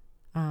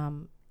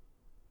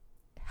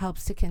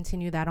 Helps to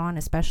continue that on,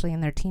 especially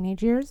in their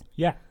teenage years.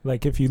 Yeah.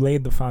 Like if you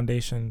laid the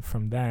foundation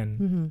from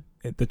then,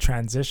 the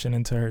transition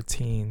into her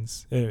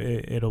teens,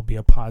 it'll be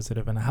a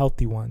positive and a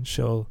healthy one.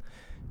 She'll,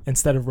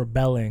 instead of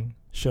rebelling,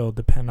 she'll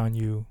depend on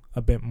you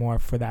a bit more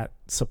for that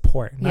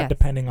support, not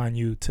depending on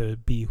you to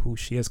be who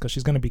she is, because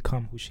she's going to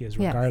become who she is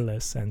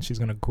regardless, and she's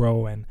going to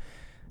grow and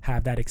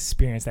have that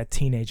experience, that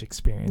teenage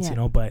experience, you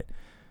know, but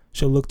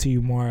she'll look to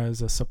you more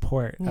as a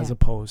support as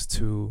opposed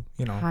to,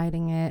 you know,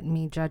 hiding it,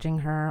 me judging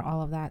her,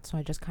 all of that. So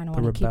I just kind of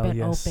want to keep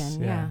it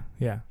open.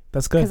 Yeah.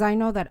 That's good. Because I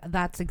know that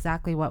that's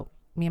exactly what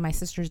me and my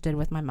sisters did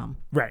with my mom.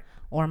 Right.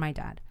 Or my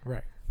dad.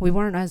 Right. We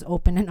weren't as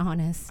open and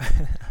honest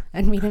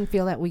and we didn't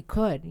feel that we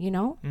could, you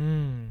know?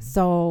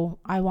 So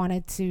I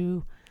wanted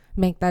to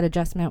make that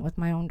adjustment with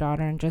my own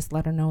daughter and just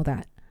let her know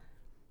that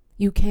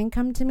you can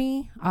come to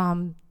me.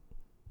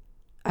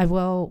 I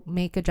will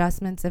make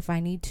adjustments if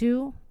I need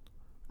to.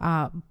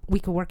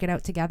 We could work it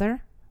out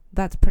together.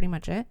 That's pretty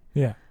much it.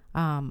 Yeah.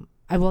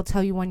 I will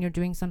tell you when you're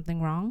doing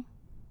something wrong,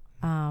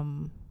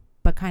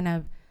 but kind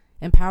of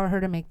empower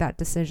her to make that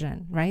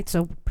decision, right?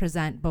 So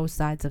present both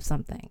sides of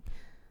something.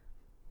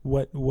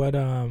 What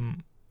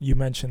you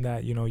mentioned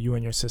that, you know, you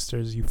and your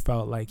sisters, you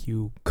felt like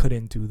you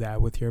couldn't do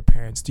that with your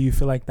parents. Do you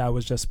feel like that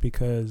was just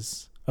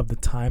because of the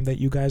time that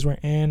you guys were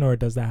in, or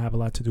does that have a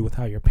lot to do with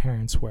how your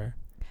parents were?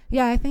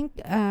 Yeah, I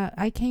think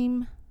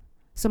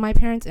so my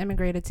parents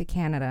immigrated to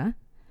Canada.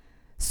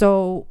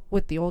 So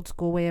with the old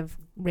school way of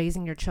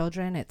raising your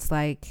children, it's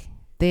like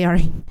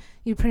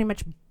you pretty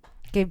much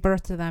gave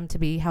birth to them to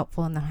be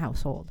helpful in the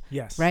household.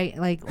 Yes. Right?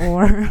 Like,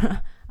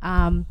 or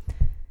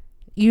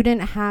you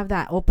didn't have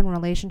that open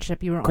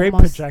relationship. You were great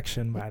almost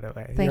projection, by the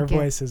way. Thank your you.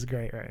 Voice is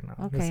great right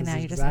now. Okay, now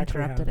you just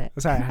interrupted it.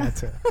 Sorry, I had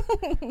to.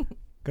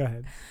 Go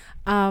ahead.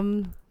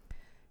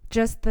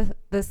 Just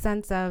the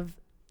sense of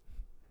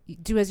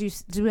do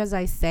as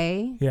I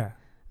say. Yeah.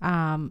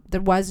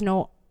 There was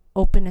no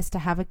openness to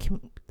have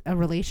a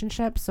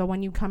relationship. So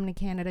when you come to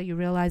Canada, you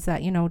realize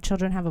that, you know,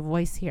 children have a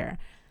voice here.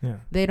 Yeah.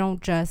 They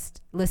don't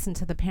just listen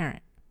to the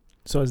parent.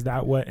 So is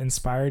that what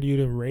inspired you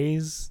to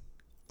raise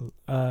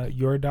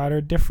your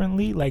daughter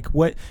differently? Like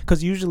what?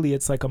 Because usually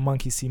it's like a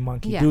monkey see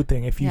monkey do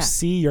thing. If you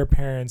see your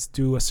parents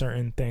do a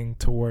certain thing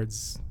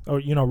towards, or,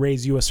 you know,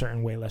 raise you a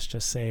certain way, let's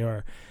just say,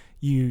 or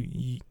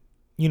you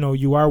know,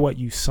 you are what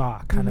you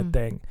saw kind of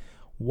thing.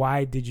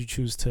 Why did you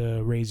choose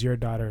to raise your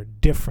daughter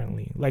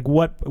differently? Like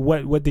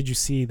what did you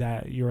see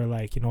that you were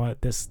like, you know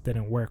what, this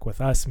didn't work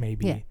with us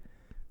maybe. Yeah.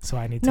 So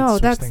I need to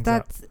switch things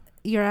up.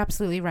 You're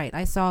absolutely right.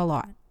 I saw a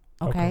lot.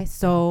 Okay.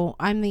 So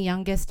I'm the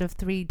youngest of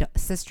 3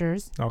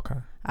 sisters. Okay.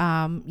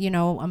 You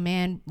know, a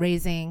man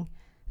raising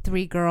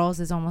 3 girls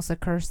is almost a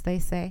curse, they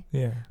say.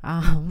 Yeah.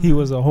 He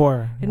was a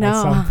whore at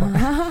some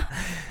point.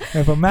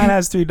 If a man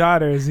has 3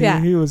 daughters,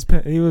 he was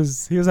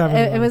having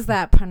it was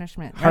that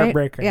punishment, right?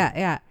 Heartbreaker.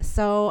 Yeah.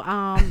 So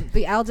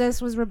the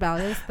eldest was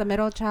rebellious. The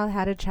middle child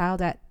had a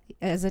child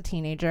as a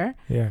teenager.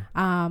 Yeah.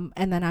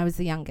 And then I was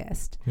the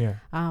youngest. Yeah.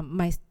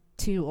 My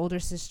 2 older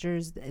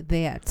sisters,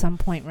 they at some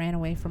point ran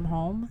away from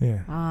home.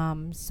 Yeah.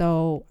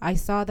 So I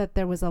saw that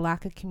there was a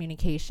lack of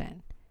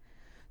communication.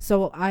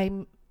 So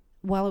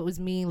while it was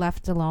me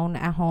left alone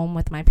at home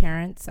with my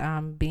parents,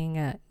 being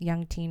a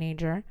young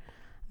teenager,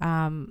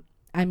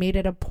 I made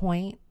it a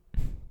point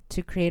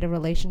to create a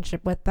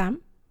relationship with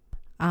them.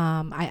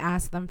 I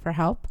asked them for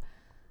help,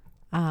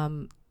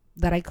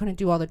 that I couldn't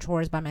do all the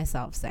chores by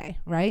myself, say,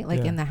 right?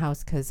 Like in the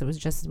house, because it was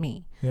just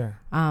me. Yeah.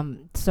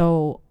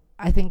 So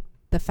I think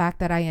the fact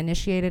that I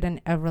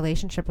initiated a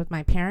relationship with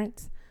my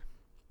parents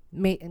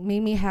made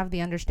me have the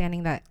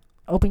understanding that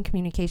open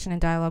communication and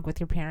dialogue with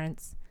your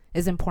parents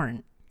is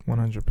important.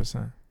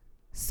 100%.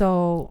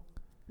 So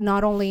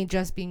not only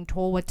just being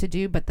told what to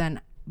do, but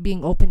then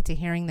being open to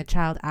hearing the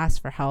child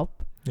ask for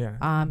help.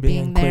 Yeah.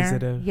 Being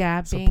there.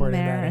 Yeah. Being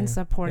there and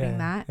supporting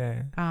that.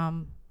 Yeah.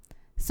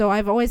 So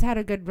I've always had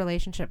a good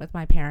relationship with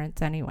my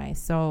parents anyway.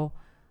 So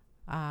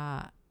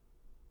I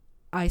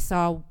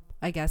saw,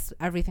 I guess,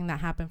 everything that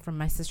happened from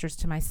my sisters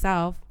to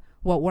myself,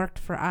 what worked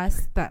for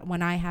us, that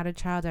when I had a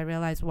child, I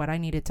realized what I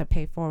needed to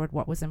pay forward,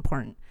 what was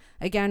important.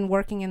 Again,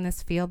 working in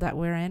this field that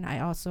we're in, I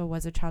also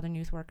was a child and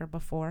youth worker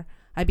before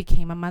I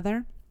became a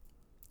mother.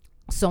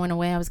 So in a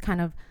way, I was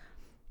kind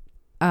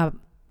of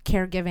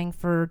caregiving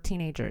for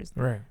teenagers,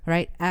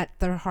 right? At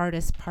their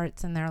hardest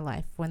parts in their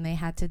life when they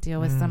had to deal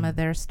with some of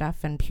their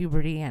stuff and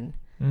puberty and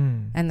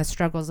the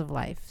struggles of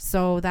life.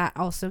 So that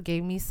also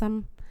gave me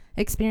some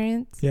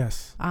experience.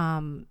 Yes.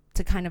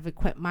 To kind of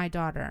equip my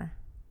daughter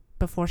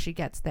before she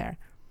gets there.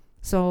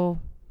 So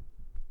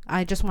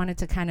I just wanted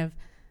to kind of,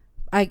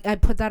 I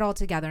put that all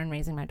together in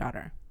raising my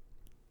daughter.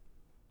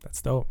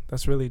 That's dope.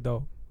 That's really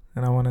dope.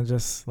 And I want to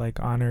just like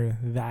honor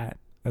that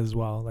as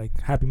well.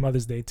 Like, happy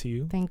Mother's Day to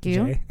you. Thank you.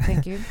 Jay.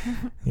 Thank you.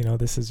 You know,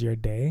 this is your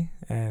day,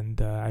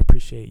 and I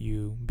appreciate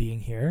you being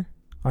here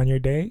on your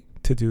day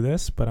to do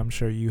this, but I'm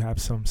sure you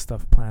have some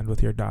stuff planned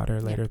with your daughter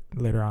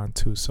later on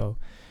too, so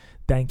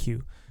thank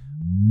you.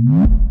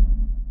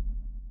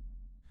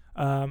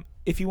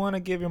 If you want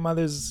to give your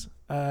mothers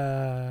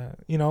a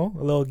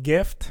little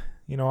gift,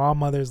 all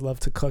mothers love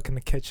to cook in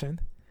the kitchen,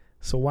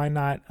 so why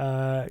not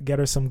get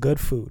her some good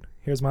food?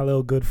 Here's my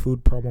little good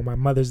food promo, my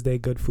Mother's Day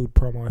good food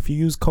promo. If you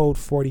use code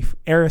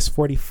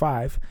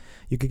Arys45,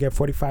 you could get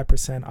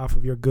 45% off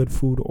of your good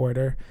food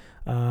order.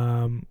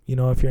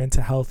 If you're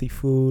into healthy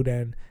food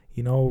and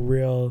you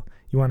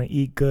want to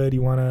eat good,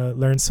 you want to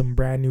learn some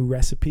brand new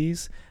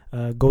recipes,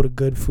 go to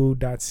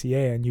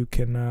MakeGoodFood.Ca and you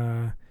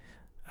can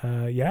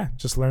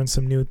just learn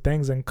some new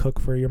things and cook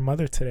for your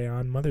mother today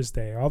on Mother's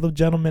Day. All the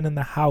gentlemen in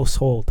the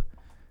household,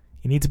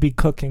 you need to be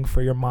cooking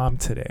for your mom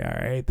today,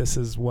 all right? This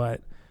is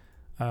what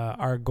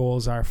our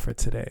goals are for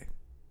today.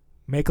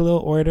 Make a little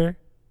order,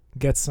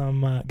 get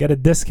a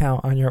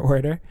discount on your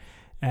order,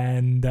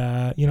 and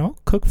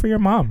cook for your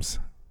moms.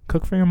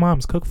 Cook for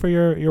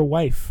your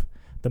wife,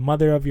 the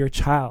mother of your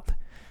child.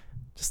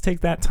 Just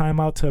take that time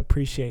out to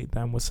appreciate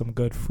them with some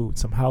good food,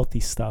 some healthy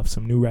stuff,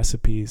 some new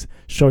recipes.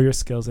 Show your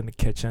skills in the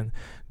kitchen.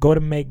 Go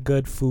to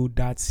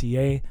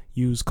MakeGoodFood.Ca.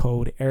 Use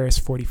code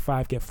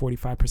Arys45. Get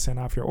 45%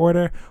 off your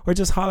order. Or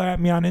just holler at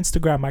me on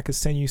Instagram. I could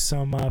send you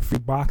some free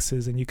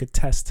boxes and you could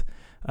test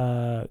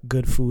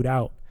good food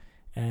out.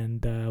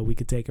 And we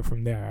could take it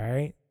from there, all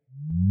right?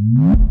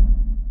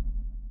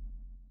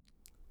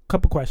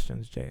 Couple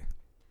questions, Jay.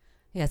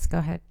 Yes, go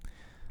ahead.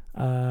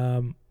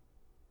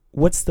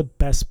 What's the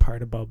best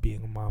part about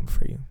being a mom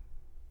for you?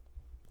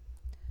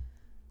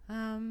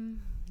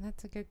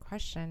 That's a good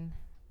question.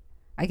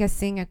 I guess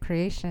seeing a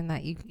creation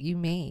that you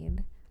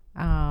made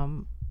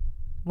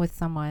with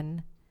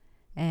someone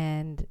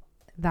and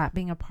that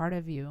being a part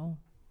of you,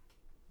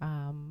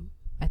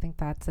 I think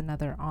that's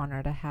another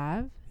honor to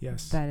have.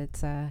 Yes. That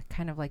it's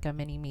kind of like a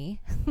mini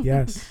me.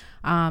 Yes.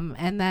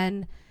 And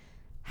then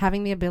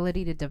having the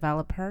ability to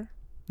develop her,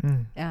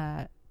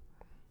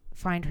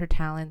 find her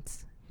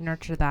talents,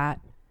 nurture that,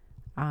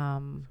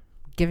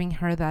 giving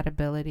her that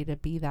ability to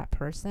be that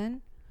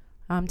person,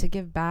 to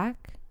give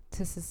back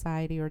to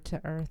society or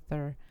to earth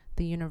or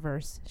the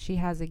universe. She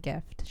has a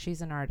gift.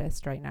 She's an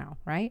artist right now,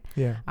 right?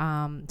 Yeah.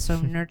 So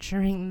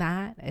nurturing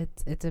that,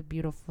 it's a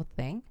beautiful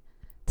thing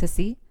to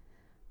see.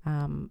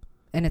 And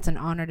it's an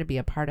honor to be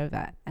a part of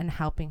that and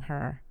helping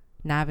her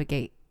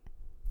navigate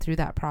through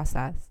that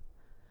process.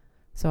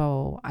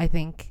 So I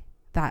think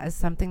that is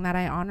something that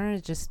I honor,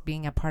 is just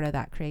being a part of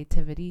that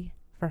creativity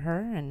for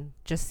her and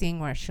just seeing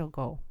where she'll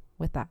go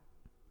with that.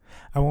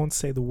 I won't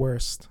say the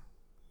worst,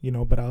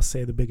 but I'll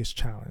say the biggest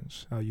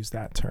challenge. I'll use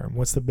that term.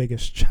 What's the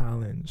biggest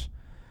challenge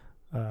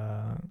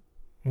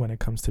when it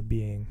comes to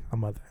being a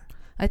mother?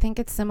 I think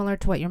it's similar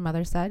to what your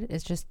mother said.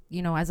 It's just,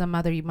 as a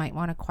mother, you might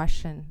want to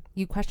question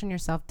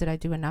yourself. Did I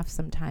do enough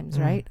sometimes,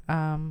 right?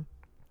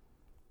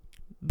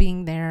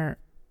 Being there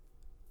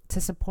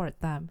to support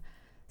them.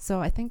 So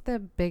I think the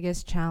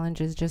biggest challenge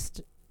is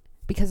just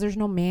because there's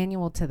no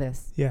manual to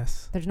this.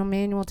 Yes. There's no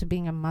manual to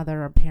being a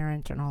mother or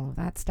parent and all of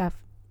that stuff.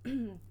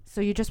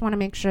 So you just want to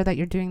make sure that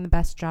you're doing the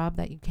best job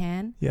that you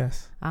can.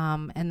 Yes.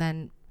 And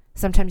then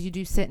sometimes you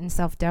do sit in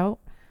self-doubt.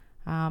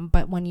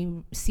 But when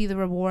you see the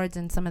rewards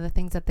and some of the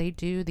things that they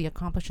do, the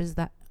accomplishments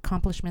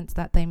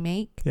that they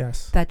make,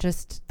 yes,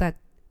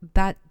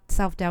 that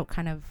self-doubt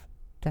kind of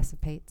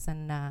dissipates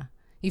and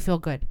you feel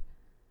good.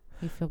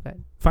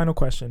 Final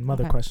question,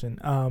 question.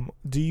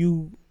 Do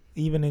you,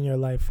 even in your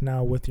life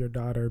now with your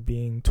daughter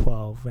being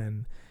 12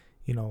 and,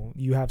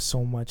 you have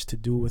so much to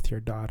do with your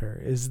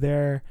daughter,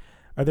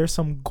 are there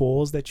some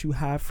goals that you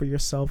have for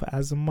yourself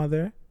as a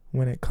mother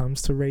when it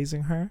comes to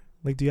raising her?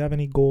 Like, do you have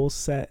any goals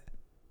set?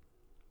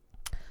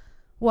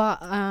 Well,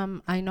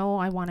 I know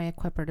I want to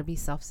equip her to be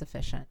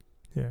self-sufficient.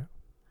 Yeah.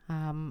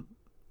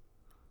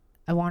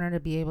 I want her to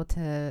be able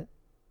to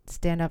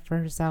stand up for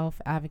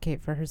herself,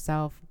 advocate for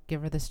herself,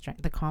 give her the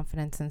strength, the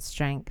confidence and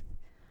strength.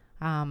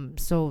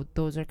 So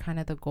those are kind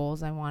of the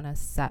goals I want to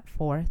set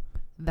forth.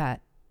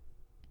 That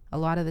a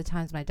lot of the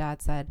times my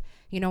dad said,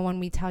 when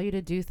we tell you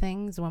to do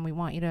things, when we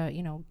want you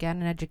to, get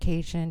an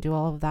education, do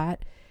all of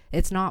that,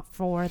 it's not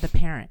for the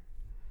parent.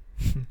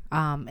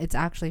 It's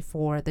actually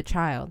for the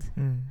child.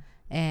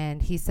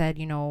 And he said,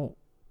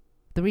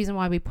 the reason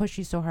why we push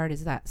you so hard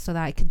is that so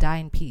that I could die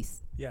in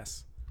peace.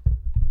 Yes.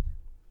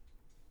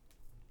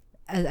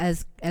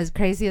 As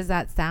crazy as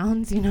that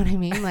sounds, you know what I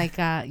mean? Like,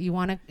 you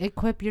want to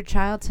equip your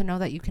child to know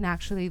that you can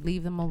actually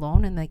leave them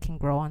alone and they can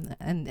grow on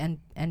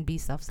and be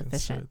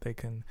self-sufficient. So they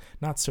can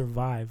not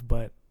survive,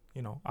 but,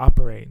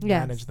 operate,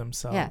 manage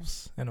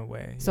themselves in a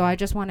way. So I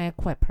just want to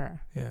equip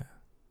her. Yeah.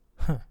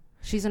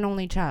 She's an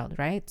only child,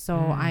 right? So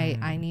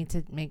I need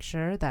to make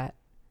sure that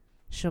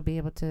she'll be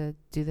able to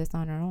do this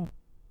on her own,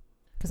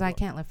 because I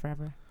can't live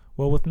forever.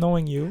 Well, with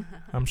knowing you,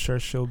 I'm sure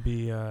she'll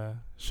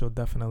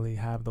definitely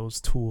have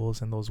those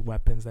tools and those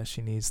weapons that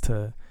she needs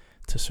to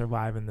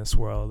survive in this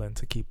world and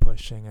to keep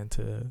pushing and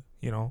to,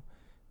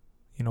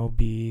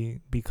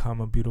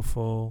 become a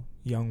beautiful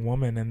young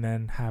woman and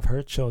then have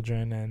her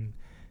children and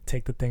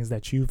take the things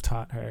that you've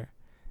taught her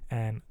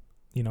and,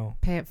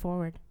 pay it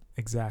forward.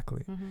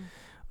 Exactly.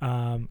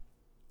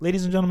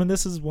 Ladies and gentlemen,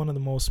 this is one of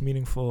the most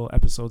meaningful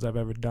episodes I've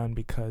ever done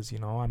because,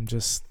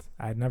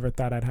 I never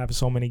thought I'd have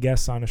so many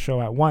guests on a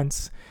show at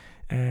once.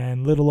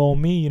 And little old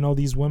me,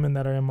 these women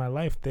that are in my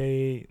life,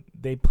 they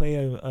play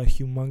a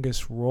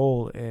humongous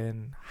role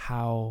in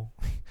how,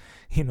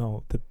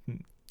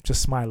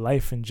 just my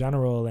life in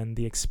general and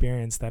the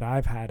experience that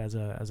I've had as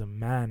a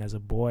man, as a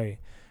boy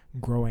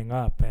growing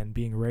up and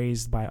being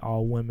raised by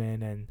all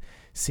women and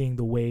seeing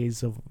the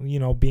ways of,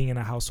 being in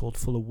a household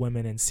full of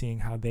women and seeing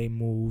how they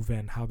move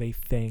and how they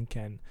think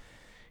and,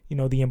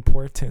 the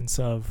importance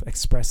of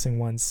expressing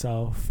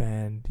oneself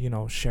and,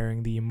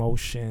 sharing the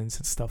emotions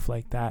and stuff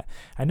like that.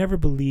 I never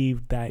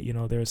believed that,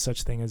 there is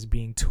such thing as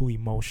being too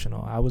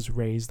emotional. I was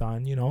raised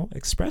on,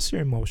 express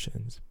your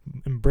emotions,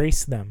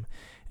 embrace them,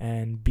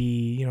 and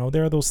be,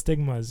 there are those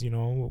stigmas,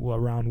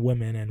 around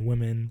women and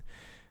women,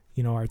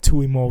 are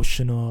too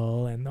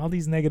emotional and all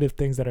these negative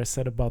things that are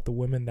said about the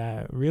women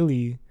that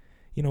really,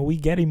 we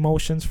get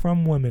emotions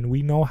from women.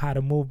 We know how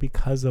to move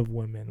because of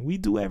women. We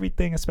do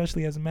everything,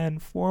 especially as men,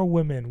 for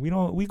women.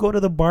 We go to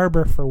the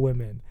barber for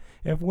women.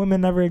 If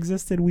women never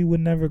existed, we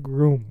would never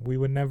groom. We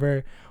would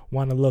never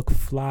want to look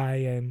fly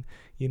and,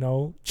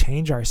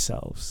 change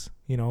ourselves.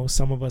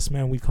 Some of us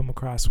men, we come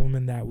across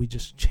women that we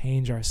just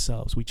change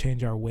ourselves. We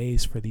change our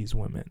ways for these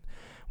women.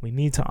 We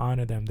need to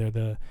honor them. They're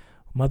the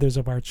mothers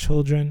of our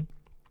children.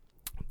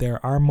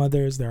 They're our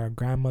mothers. They're our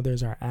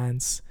grandmothers, our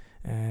aunts.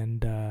 And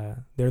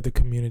they're the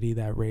community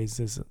that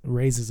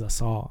raises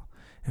us all,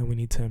 and we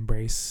need to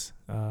embrace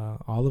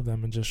all of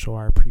them and just show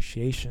our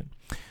appreciation.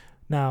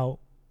 Now,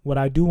 what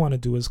I do want to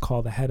do is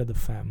call the head of the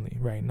family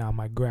right now,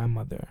 my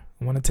grandmother.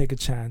 I want to take a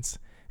chance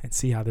and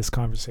see how this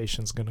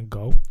conversation is going to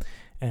go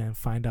and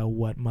find out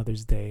what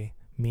Mother's Day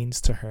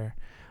means to her.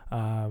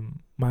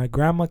 My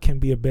grandma can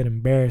be a bit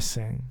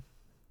embarrassing,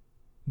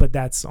 but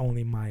that's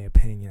only my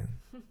opinion.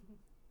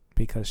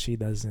 Because she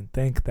doesn't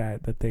think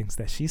that the things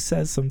that she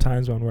says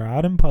sometimes when we're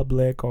out in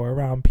public or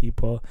around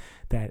people,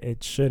 that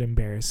it should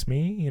embarrass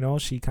me.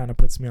 She kind of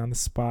puts me on the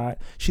spot.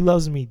 She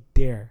loves me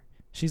dear.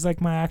 She's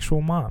like my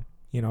actual mom.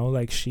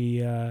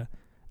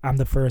 I'm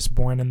the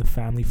firstborn in the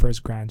family,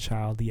 first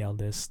grandchild, the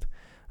eldest.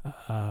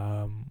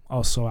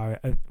 Also,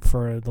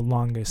 for the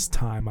longest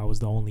time, I was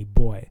the only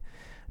boy.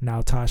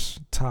 Now,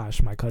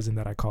 Tosh, my cousin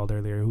that I called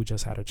earlier, who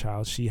just had a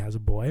child, she has a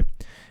boy.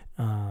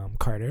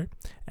 Carter,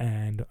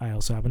 and I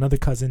also have another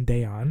cousin,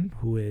 Dayon,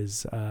 who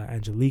is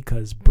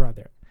Angelica's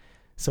brother.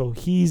 So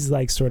he's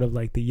sort of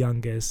like the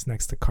youngest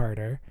next to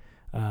Carter.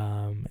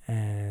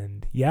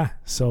 And yeah,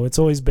 so it's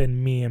always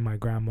been me and my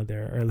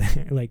grandmother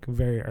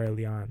very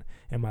early on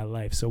in my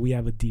life. So we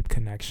have a deep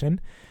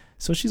connection.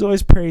 So she's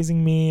always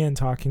praising me and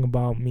talking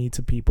about me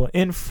to people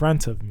in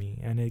front of me,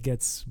 and it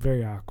gets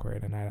very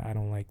awkward, and I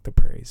don't like the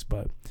praise,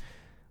 but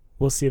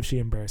we'll see if she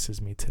embarrasses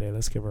me today.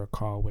 Let's give her a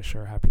call, wish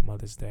her Happy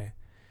Mother's Day,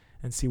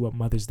 and see what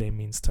Mother's Day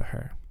means to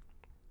her.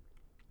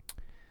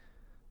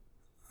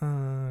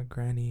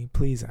 Granny,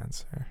 please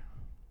answer.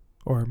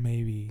 Or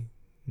maybe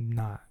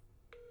not.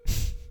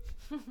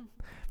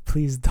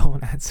 Please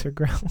don't answer,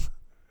 Grandma.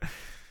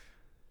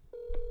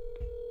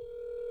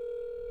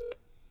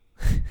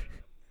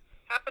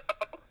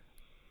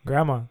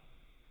 Grandma.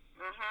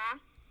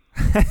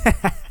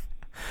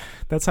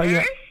 That's how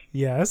you...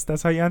 Yes,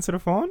 that's how you answer the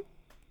phone?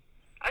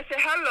 I say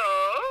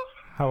hello.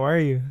 How are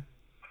you?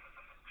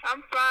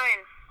 I'm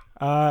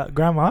fine.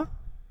 Grandma,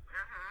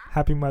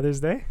 Happy Mother's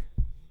Day.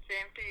 Same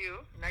to you.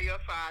 Now you're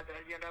father.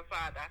 You're the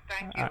father.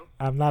 Thank you.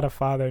 I'm not a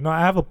father. No,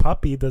 I have a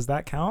puppy. Does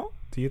that count?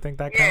 Do you think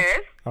that counts?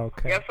 Yes.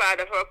 Okay. You're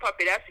father for a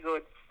puppy. That's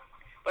good.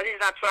 But it's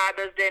not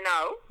Father's Day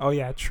now. Oh,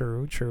 yeah,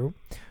 true.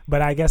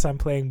 But I guess I'm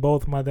playing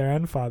both mother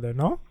and father,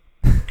 no?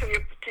 To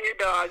your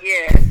dog,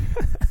 yes.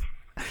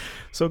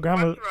 So,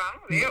 Grandma... What's wrong?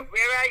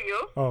 Where are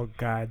you? Oh,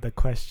 God, the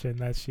question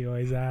that she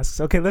always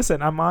asks. Okay,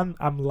 listen,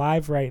 I'm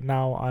live right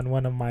now on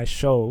one of my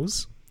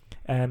shows,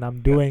 and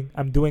I'm doing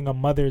a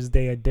Mother's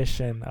Day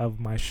edition of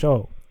my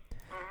show.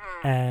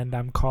 And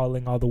I'm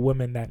calling all the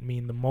women that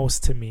mean the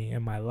most to me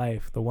in my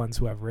life, the ones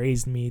who have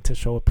raised me, to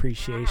show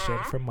appreciation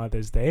for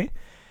Mother's Day.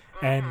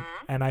 And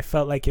I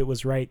felt like it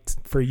was right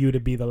for you to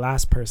be the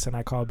last person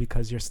I called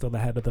because you're still the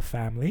head of the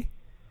family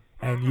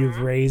and you've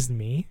raised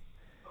me.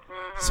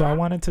 So I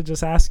wanted to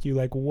just ask you,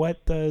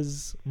 what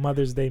does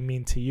Mother's Day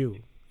mean to you,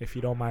 if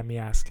you don't mind me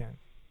asking?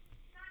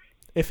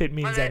 If it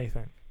means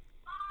anything.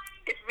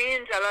 It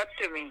means a lot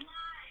to me.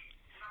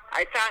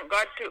 I thank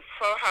God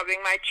for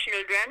having my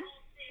children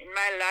in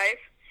my life,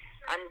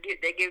 and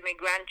they give me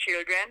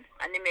grandchildren,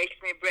 and it makes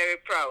me very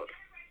proud.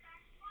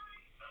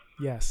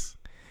 Yes.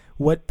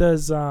 What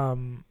does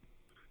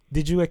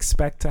did you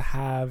expect to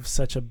have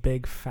such a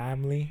big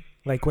family?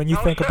 When you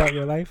think about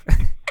your life?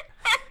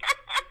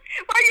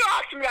 Why you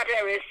asking me that,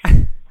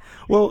 Arys?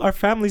 Well, our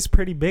family's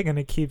pretty big and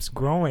it keeps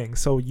growing.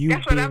 So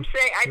That's what I'm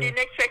saying. I didn't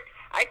expect.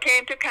 I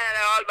came to Canada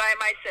all by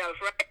myself,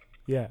 right?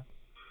 Yeah.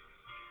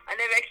 I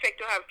never expect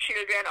to have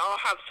children or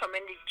have so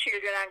many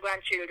children and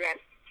grandchildren.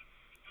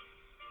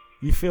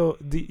 You feel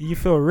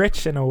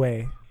rich in a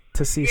way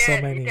to see Yes, so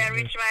many. it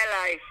enriched my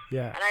life.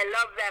 Yeah. And I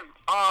love them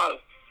all.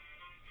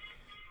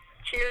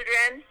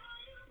 Children,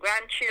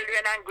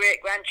 grandchildren, and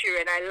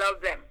great-grandchildren. I love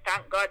them.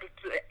 Thank God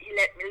he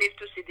let me live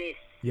to see this.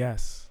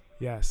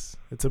 Yes.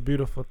 It's a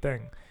beautiful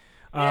thing.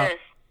 Yes.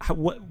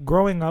 What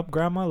growing up,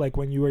 Grandma, like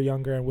when you were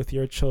younger and with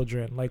your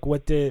children, like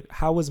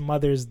how was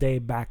Mother's Day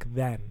back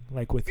then?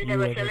 Like with We you?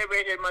 never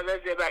celebrated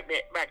Mother's Day back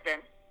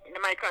then. In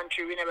my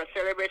country, we never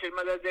celebrated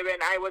Mother's Day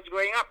when I was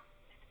growing up.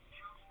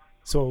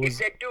 So it was,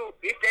 if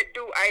they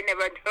do, I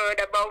never heard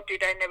about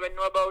it. I never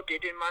know about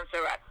it in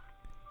Montserrat.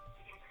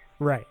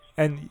 right.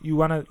 And you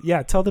wanna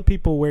tell the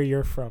people where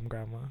you're from,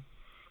 Grandma.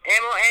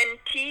 Montserrat,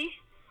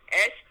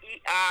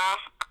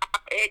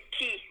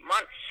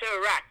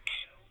 Montserrat.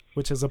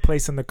 Which is a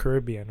place in the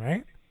Caribbean,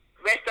 right?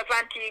 West of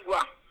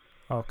Antigua.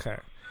 Okay.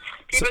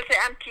 People say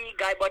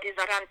Antigua, but it's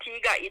not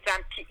Antigua. It's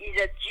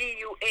a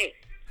G-U-A.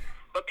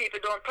 But people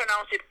don't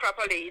pronounce it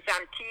properly. It's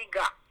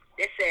Antigua,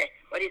 they say,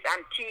 but it's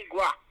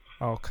Antigua.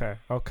 Okay.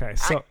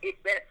 So when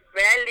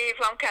I leave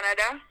from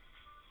Canada,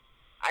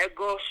 I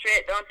go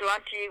straight down to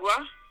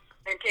Antigua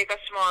and take a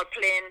small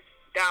plane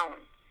down.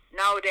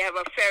 Now they have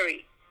a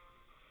ferry.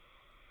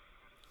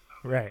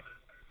 right.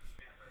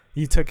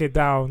 You took it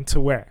down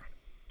to where?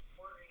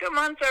 To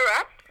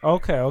Montserrat.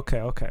 Okay.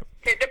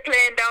 Take the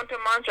plane down to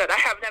Montserrat. I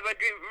have never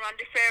driven on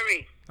the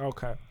ferry.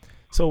 Okay.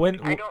 So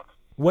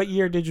what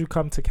year did you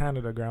come to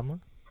Canada, Grandma?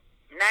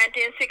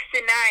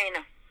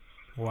 1969.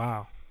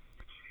 Wow.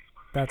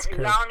 That's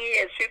crazy. Long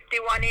years,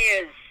 51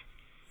 years.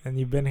 And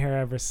you've been here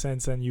ever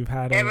since, and you've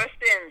had Ever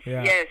since,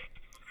 yes.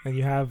 And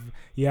you have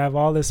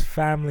all this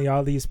family,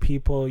 all these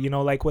people,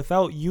 like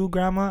without you,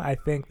 Grandma, I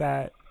think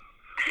that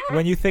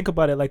when you think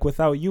about it, like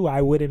without you,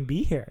 I wouldn't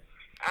be here.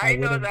 I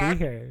wouldn't be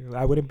here.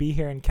 I wouldn't be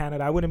here in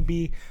Canada. I wouldn't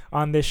be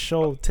on this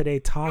show today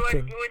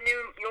talking. You wouldn't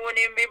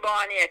even be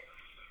born yet.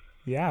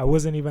 Yeah, I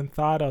wasn't even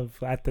thought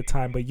of at the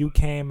time, but you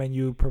came and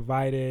you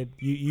provided,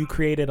 you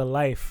created a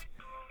life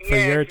for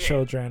your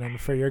children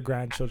and for your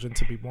grandchildren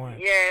to be born.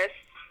 Yes.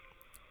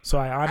 So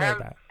I honor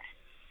that.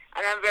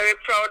 And I'm very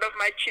proud of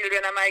my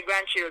children and my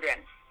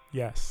grandchildren.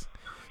 Yes.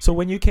 So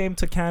when you came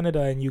to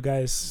Canada and you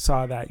guys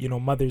saw that,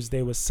 Mother's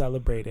Day was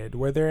celebrated,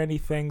 were there any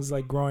things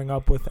like growing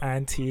up with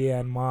Auntie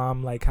and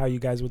Mom, like how you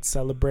guys would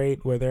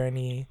celebrate? Were there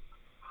any?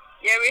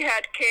 Yeah, we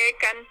had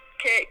cake and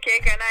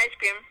ice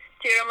cream,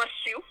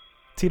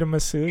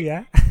 Tiramisu,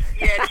 yeah.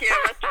 Yeah,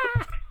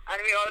 tiramisu.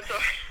 And we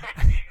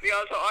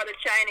also ordered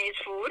Chinese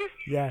food.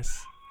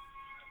 Yes.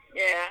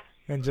 Yeah.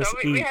 And just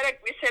eat. We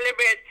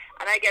celebrate,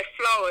 and I get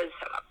flowers.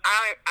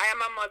 I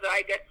am a mother.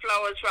 I get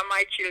flowers from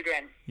my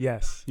children.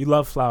 Yes. You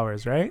love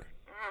flowers, right?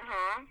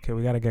 Mm-hmm. Okay,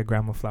 we got to get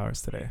Grandma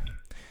flowers today.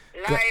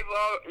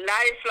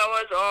 Live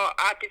flowers or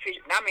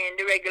artificial. I mean,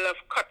 the regular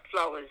cut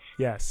flowers.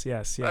 Yes.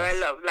 But I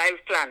love live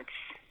plants.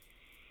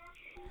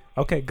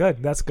 Okay,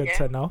 good. That's good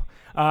to know.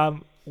 I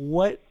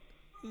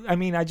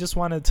just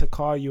wanted to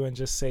call you and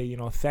just say,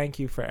 thank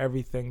you for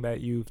everything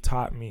that you've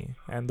taught me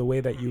and the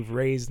way that you've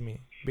raised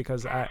me,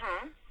 because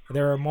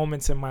there are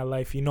moments in my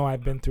life,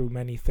 I've been through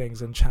many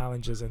things and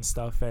challenges and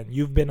stuff, and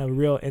you've been a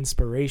real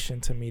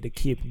inspiration to me to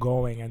keep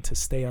going and to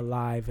stay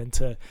alive and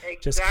to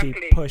just keep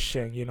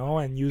pushing,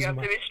 and use You have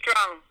to be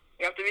strong.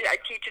 I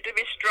teach you to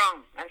be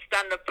strong and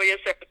stand up for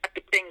yourself and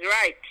do things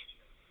right.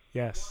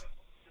 Yes.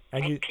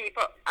 And keep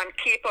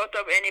out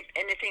of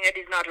anything that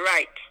is not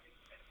right.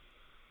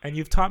 And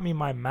you've taught me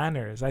my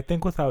manners. I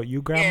think without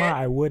you, Grandma,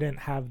 I wouldn't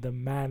have the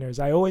manners.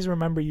 I always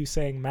remember you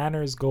saying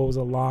manners goes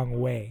a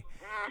long way.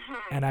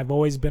 Mm-hmm. And I've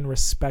always been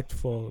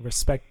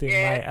respecting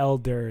my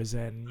elders.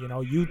 And,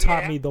 you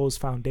taught me those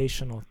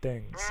foundational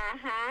things.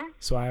 Mm-hmm.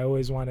 So I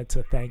always wanted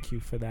to thank you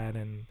for that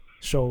and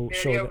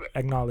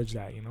acknowledge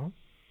that, Well,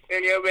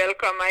 you're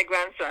welcome, my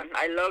grandson.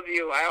 I love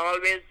you. I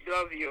always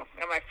love you.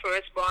 You're my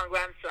firstborn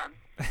grandson.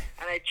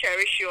 And I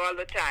cherish you all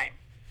the time.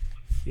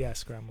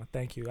 Yes, Grandma.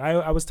 Thank you.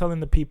 I was telling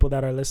the people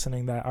that are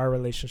listening that our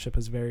relationship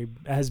has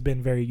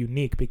been very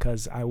unique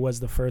because I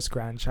was the first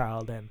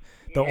grandchild and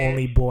the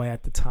only boy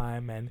at the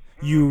time, and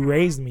you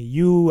raised me.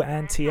 You,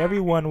 Auntie,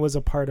 everyone was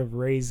a part of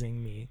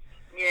raising me.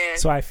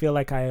 Yes. So I feel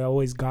like I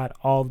always got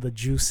all the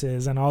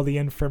juices and all the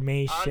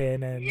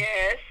information and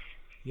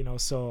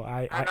so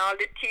and all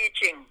the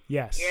teaching.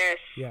 Yes.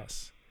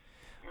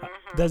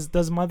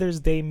 Does Mother's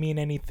Day mean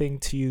anything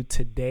to you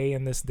today,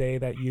 in this day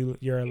that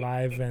you're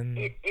alive? And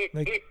it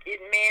means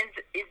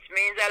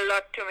a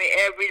lot to me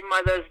every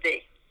Mother's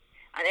Day,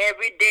 and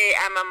every day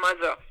I'm a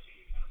mother.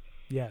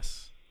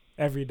 Yes,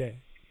 every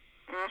day.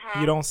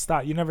 Mm-hmm. You don't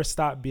stop. You never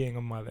stop being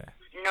a mother.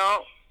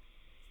 No.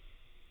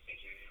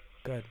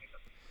 Good.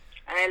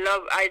 And as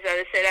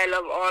I said, I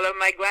love all of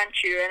my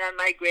grandchildren and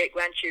my great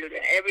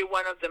grandchildren. Every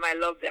one of them, I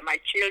love them. My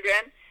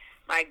children,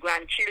 my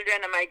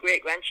grandchildren, and my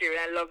great-grandchildren.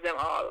 I love them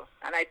all,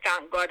 and I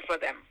thank God for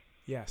them.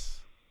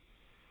 Yes.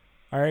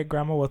 All right,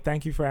 Grandma. Well,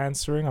 thank you for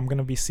answering. I'm going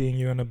to be seeing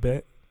you in a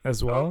bit.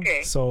 as well.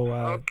 Okay. So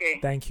Okay.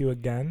 thank you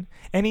again.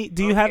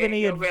 Do you have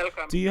any You're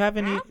welcome. do you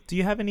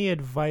have any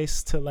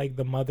advice to like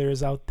the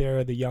mothers out there,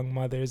 or the young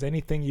mothers?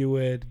 Anything you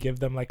would give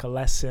them, like a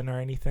lesson or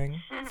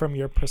anything from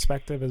your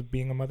perspective as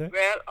being a mother?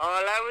 Well,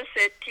 all I would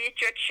say,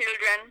 teach your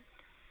children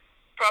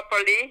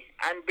properly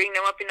and bring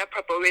them up in a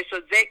proper way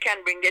so they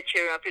can bring their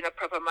children up in a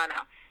proper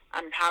manner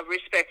and have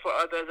respect for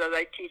others as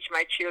I teach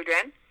my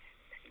children.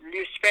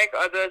 Respect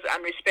others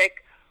and respect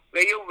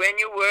when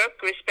you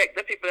work, respect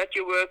the people that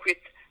you work with,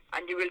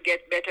 and you will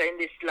get better in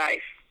this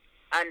life.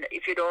 And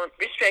if you don't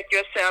respect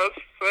yourself,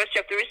 first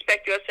you have to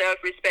respect yourself,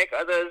 respect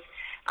others,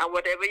 and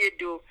whatever you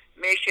do,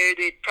 make sure you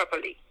do it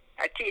properly.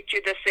 I teach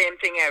you the same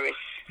thing, Arys.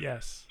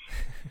 Yes.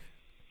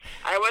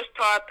 I was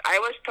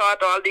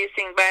taught all these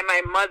things by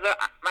my mother,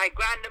 my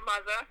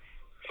grandmother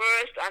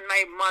first, and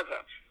my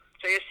mother.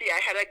 So you see, I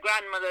had a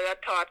grandmother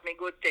that taught me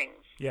good things.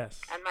 Yes.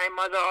 And my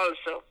mother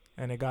also.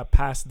 And it got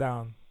passed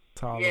down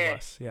to all of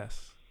us.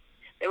 Yes.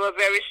 They were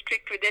very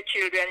strict with their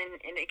children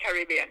in the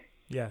Caribbean.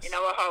 Yes. In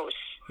our house.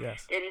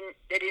 Yes. They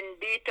didn't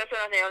beat us,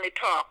 and they only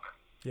talk.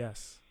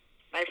 Yes.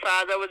 My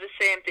father was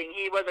the same thing.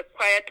 He was a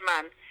quiet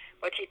man,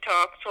 but he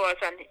talked to us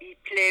and he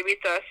played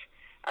with us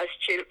as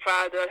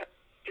father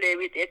play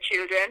with their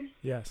children.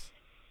 Yes.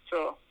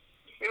 So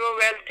we were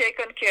well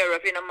taken care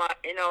of in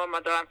our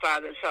mother and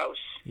father's house.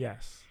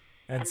 Yes.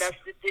 And these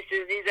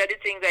are the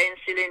things I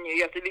instill in you.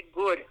 You have to be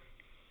good.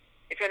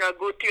 If you're not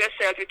good to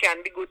yourself, you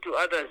can't be good to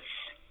others.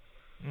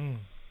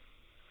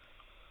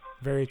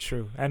 Very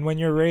true. And when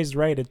you're raised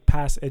right,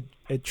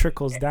 it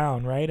trickles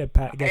down, right? It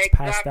gets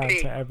passed down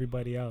to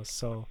everybody else.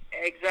 So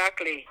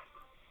exactly.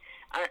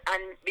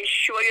 And be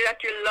sure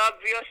that you love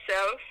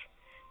yourself,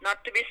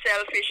 not to be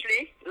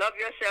selfishly. Love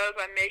yourself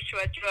and make sure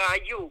that you are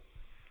you.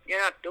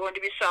 You're not going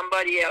to be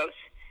somebody else.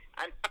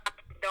 And pass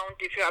it down.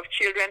 If you have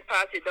children,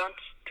 pass it down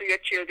to your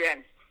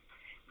children.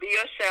 Be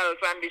yourself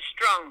and be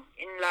strong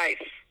in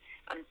life.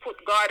 And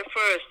put God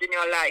first in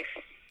your life.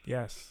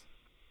 Yes.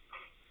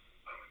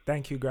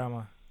 Thank you,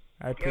 Grandma.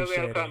 I appreciate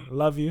You're welcome. it.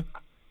 Love you.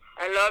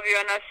 I love you,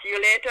 and I'll see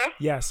you later.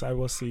 Yes, I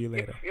will see you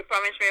later. You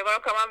promise me you're going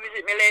to come and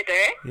visit me later,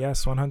 eh?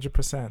 Yes,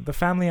 100%. The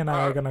family and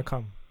I are going to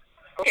come.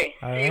 Okay.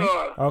 All See right? you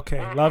all.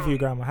 Okay. Love you,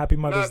 Grandma. Happy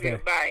Mother's Love Day. you.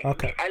 Bye.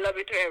 Okay. I love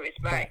you too, Arys.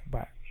 Bye.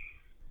 Bye.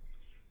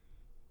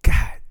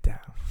 God damn.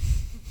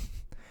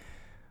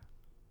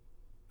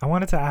 I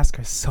wanted to ask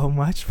her so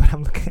much, but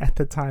I'm looking at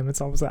the time. It's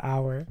almost an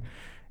hour,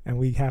 and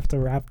we have to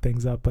wrap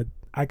things up. But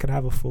I could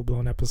have a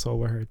full-blown episode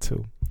with her,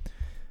 too.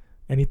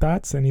 Any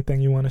thoughts? Anything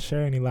you want to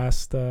share? Any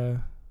last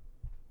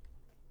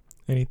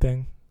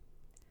anything?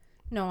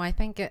 No, I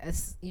think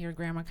your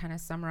grandma kind of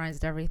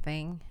summarized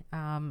everything.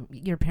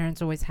 Your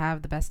parents always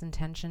have the best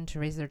intention to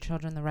raise their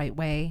children the right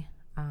way.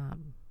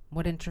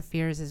 What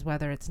interferes is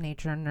whether it's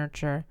nature or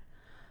nurture,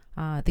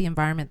 the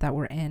environment that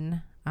we're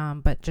in.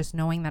 But just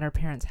knowing that our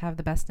parents have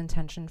the best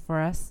intention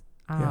for us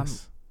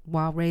Yes.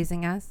 while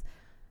raising us.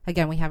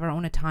 Again, we have our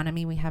own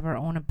autonomy. We have our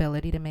own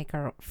ability to make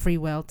our free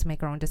will, to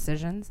make our own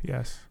decisions.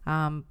 Yes.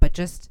 But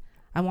just,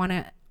 I want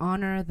to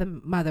honor the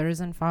mothers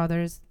and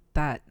fathers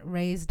that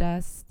raised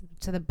us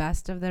to the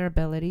best of their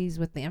abilities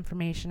with the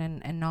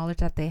information and knowledge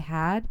that they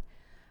had.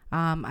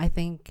 I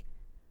think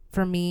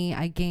for me,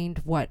 I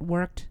gained what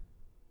worked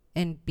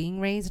in being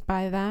raised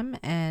by them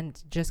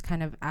and just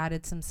kind of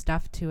added some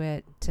stuff to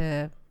it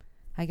to,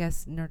 I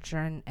guess,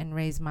 nurture and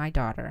raise my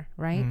daughter,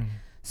 right?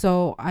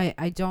 So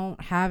I don't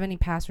have any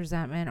past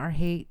resentment or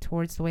hate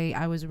towards the way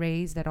I was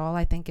raised at all.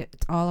 I think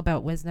it's all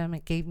about wisdom.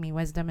 It gave me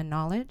wisdom and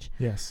knowledge.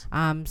 Yes.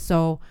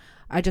 So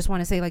I just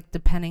want to say, like,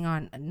 depending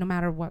on no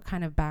matter what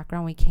kind of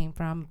background we came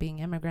from, being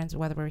immigrants,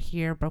 whether we're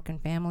here, broken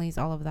families,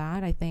 all of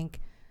that, I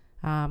think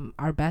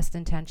our best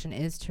intention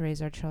is to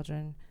raise our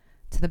children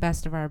to the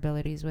best of our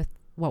abilities with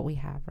what we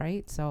have,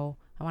 right? So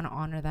I want to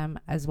honor them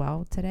as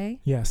well today.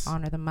 Yes.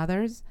 Honor the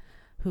mothers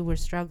who were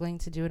struggling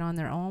to do it on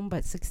their own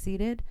but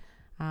succeeded.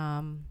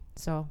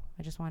 So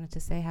I just wanted to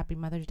say Happy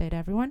Mother's Day to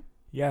everyone.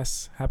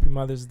 Yes. Happy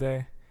Mother's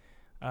Day.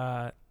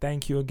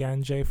 Thank you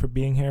again, Jay, for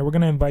being here. We're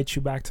going to invite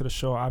you back to the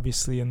show,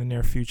 obviously, in the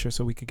near future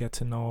so we could get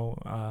to know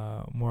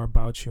more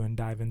about you and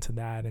dive into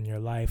that and your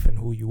life and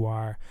who you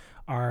are,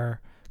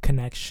 our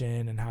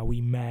connection and how we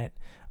met.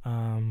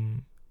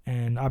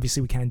 And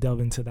obviously we can't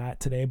delve into that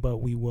today, but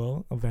we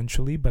will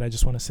eventually. But I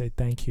just want to say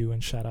thank you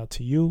and shout out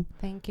to you.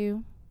 Thank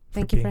you.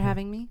 Thank you for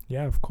having me.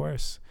 Yeah, of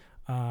course.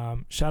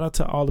 Shout out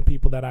to all the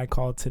people that I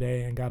called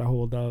today and got a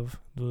hold of,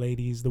 the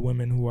ladies, the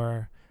women who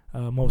are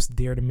most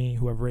dear to me,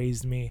 who have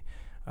raised me.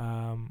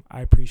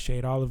 I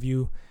appreciate all of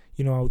you.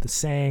 You know, the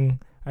saying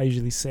I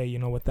usually say, you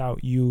know,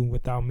 without you,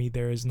 without me,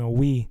 there is no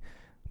we.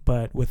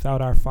 But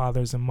without our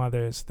fathers and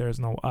mothers, there's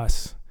no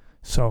us.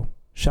 So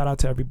shout out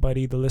to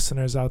everybody, the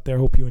listeners out there.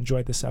 Hope you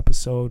enjoyed this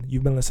episode.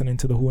 You've been listening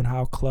to the Who and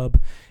How Club.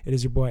 It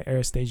is your boy,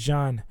 Arys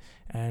Dejan.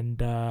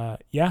 And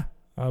yeah,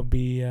 I'll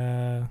be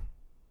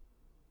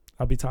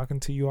talking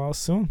to you all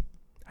soon.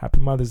 Happy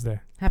Mother's Day.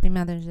 Happy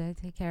Mother's Day.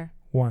 Take care.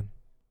 1.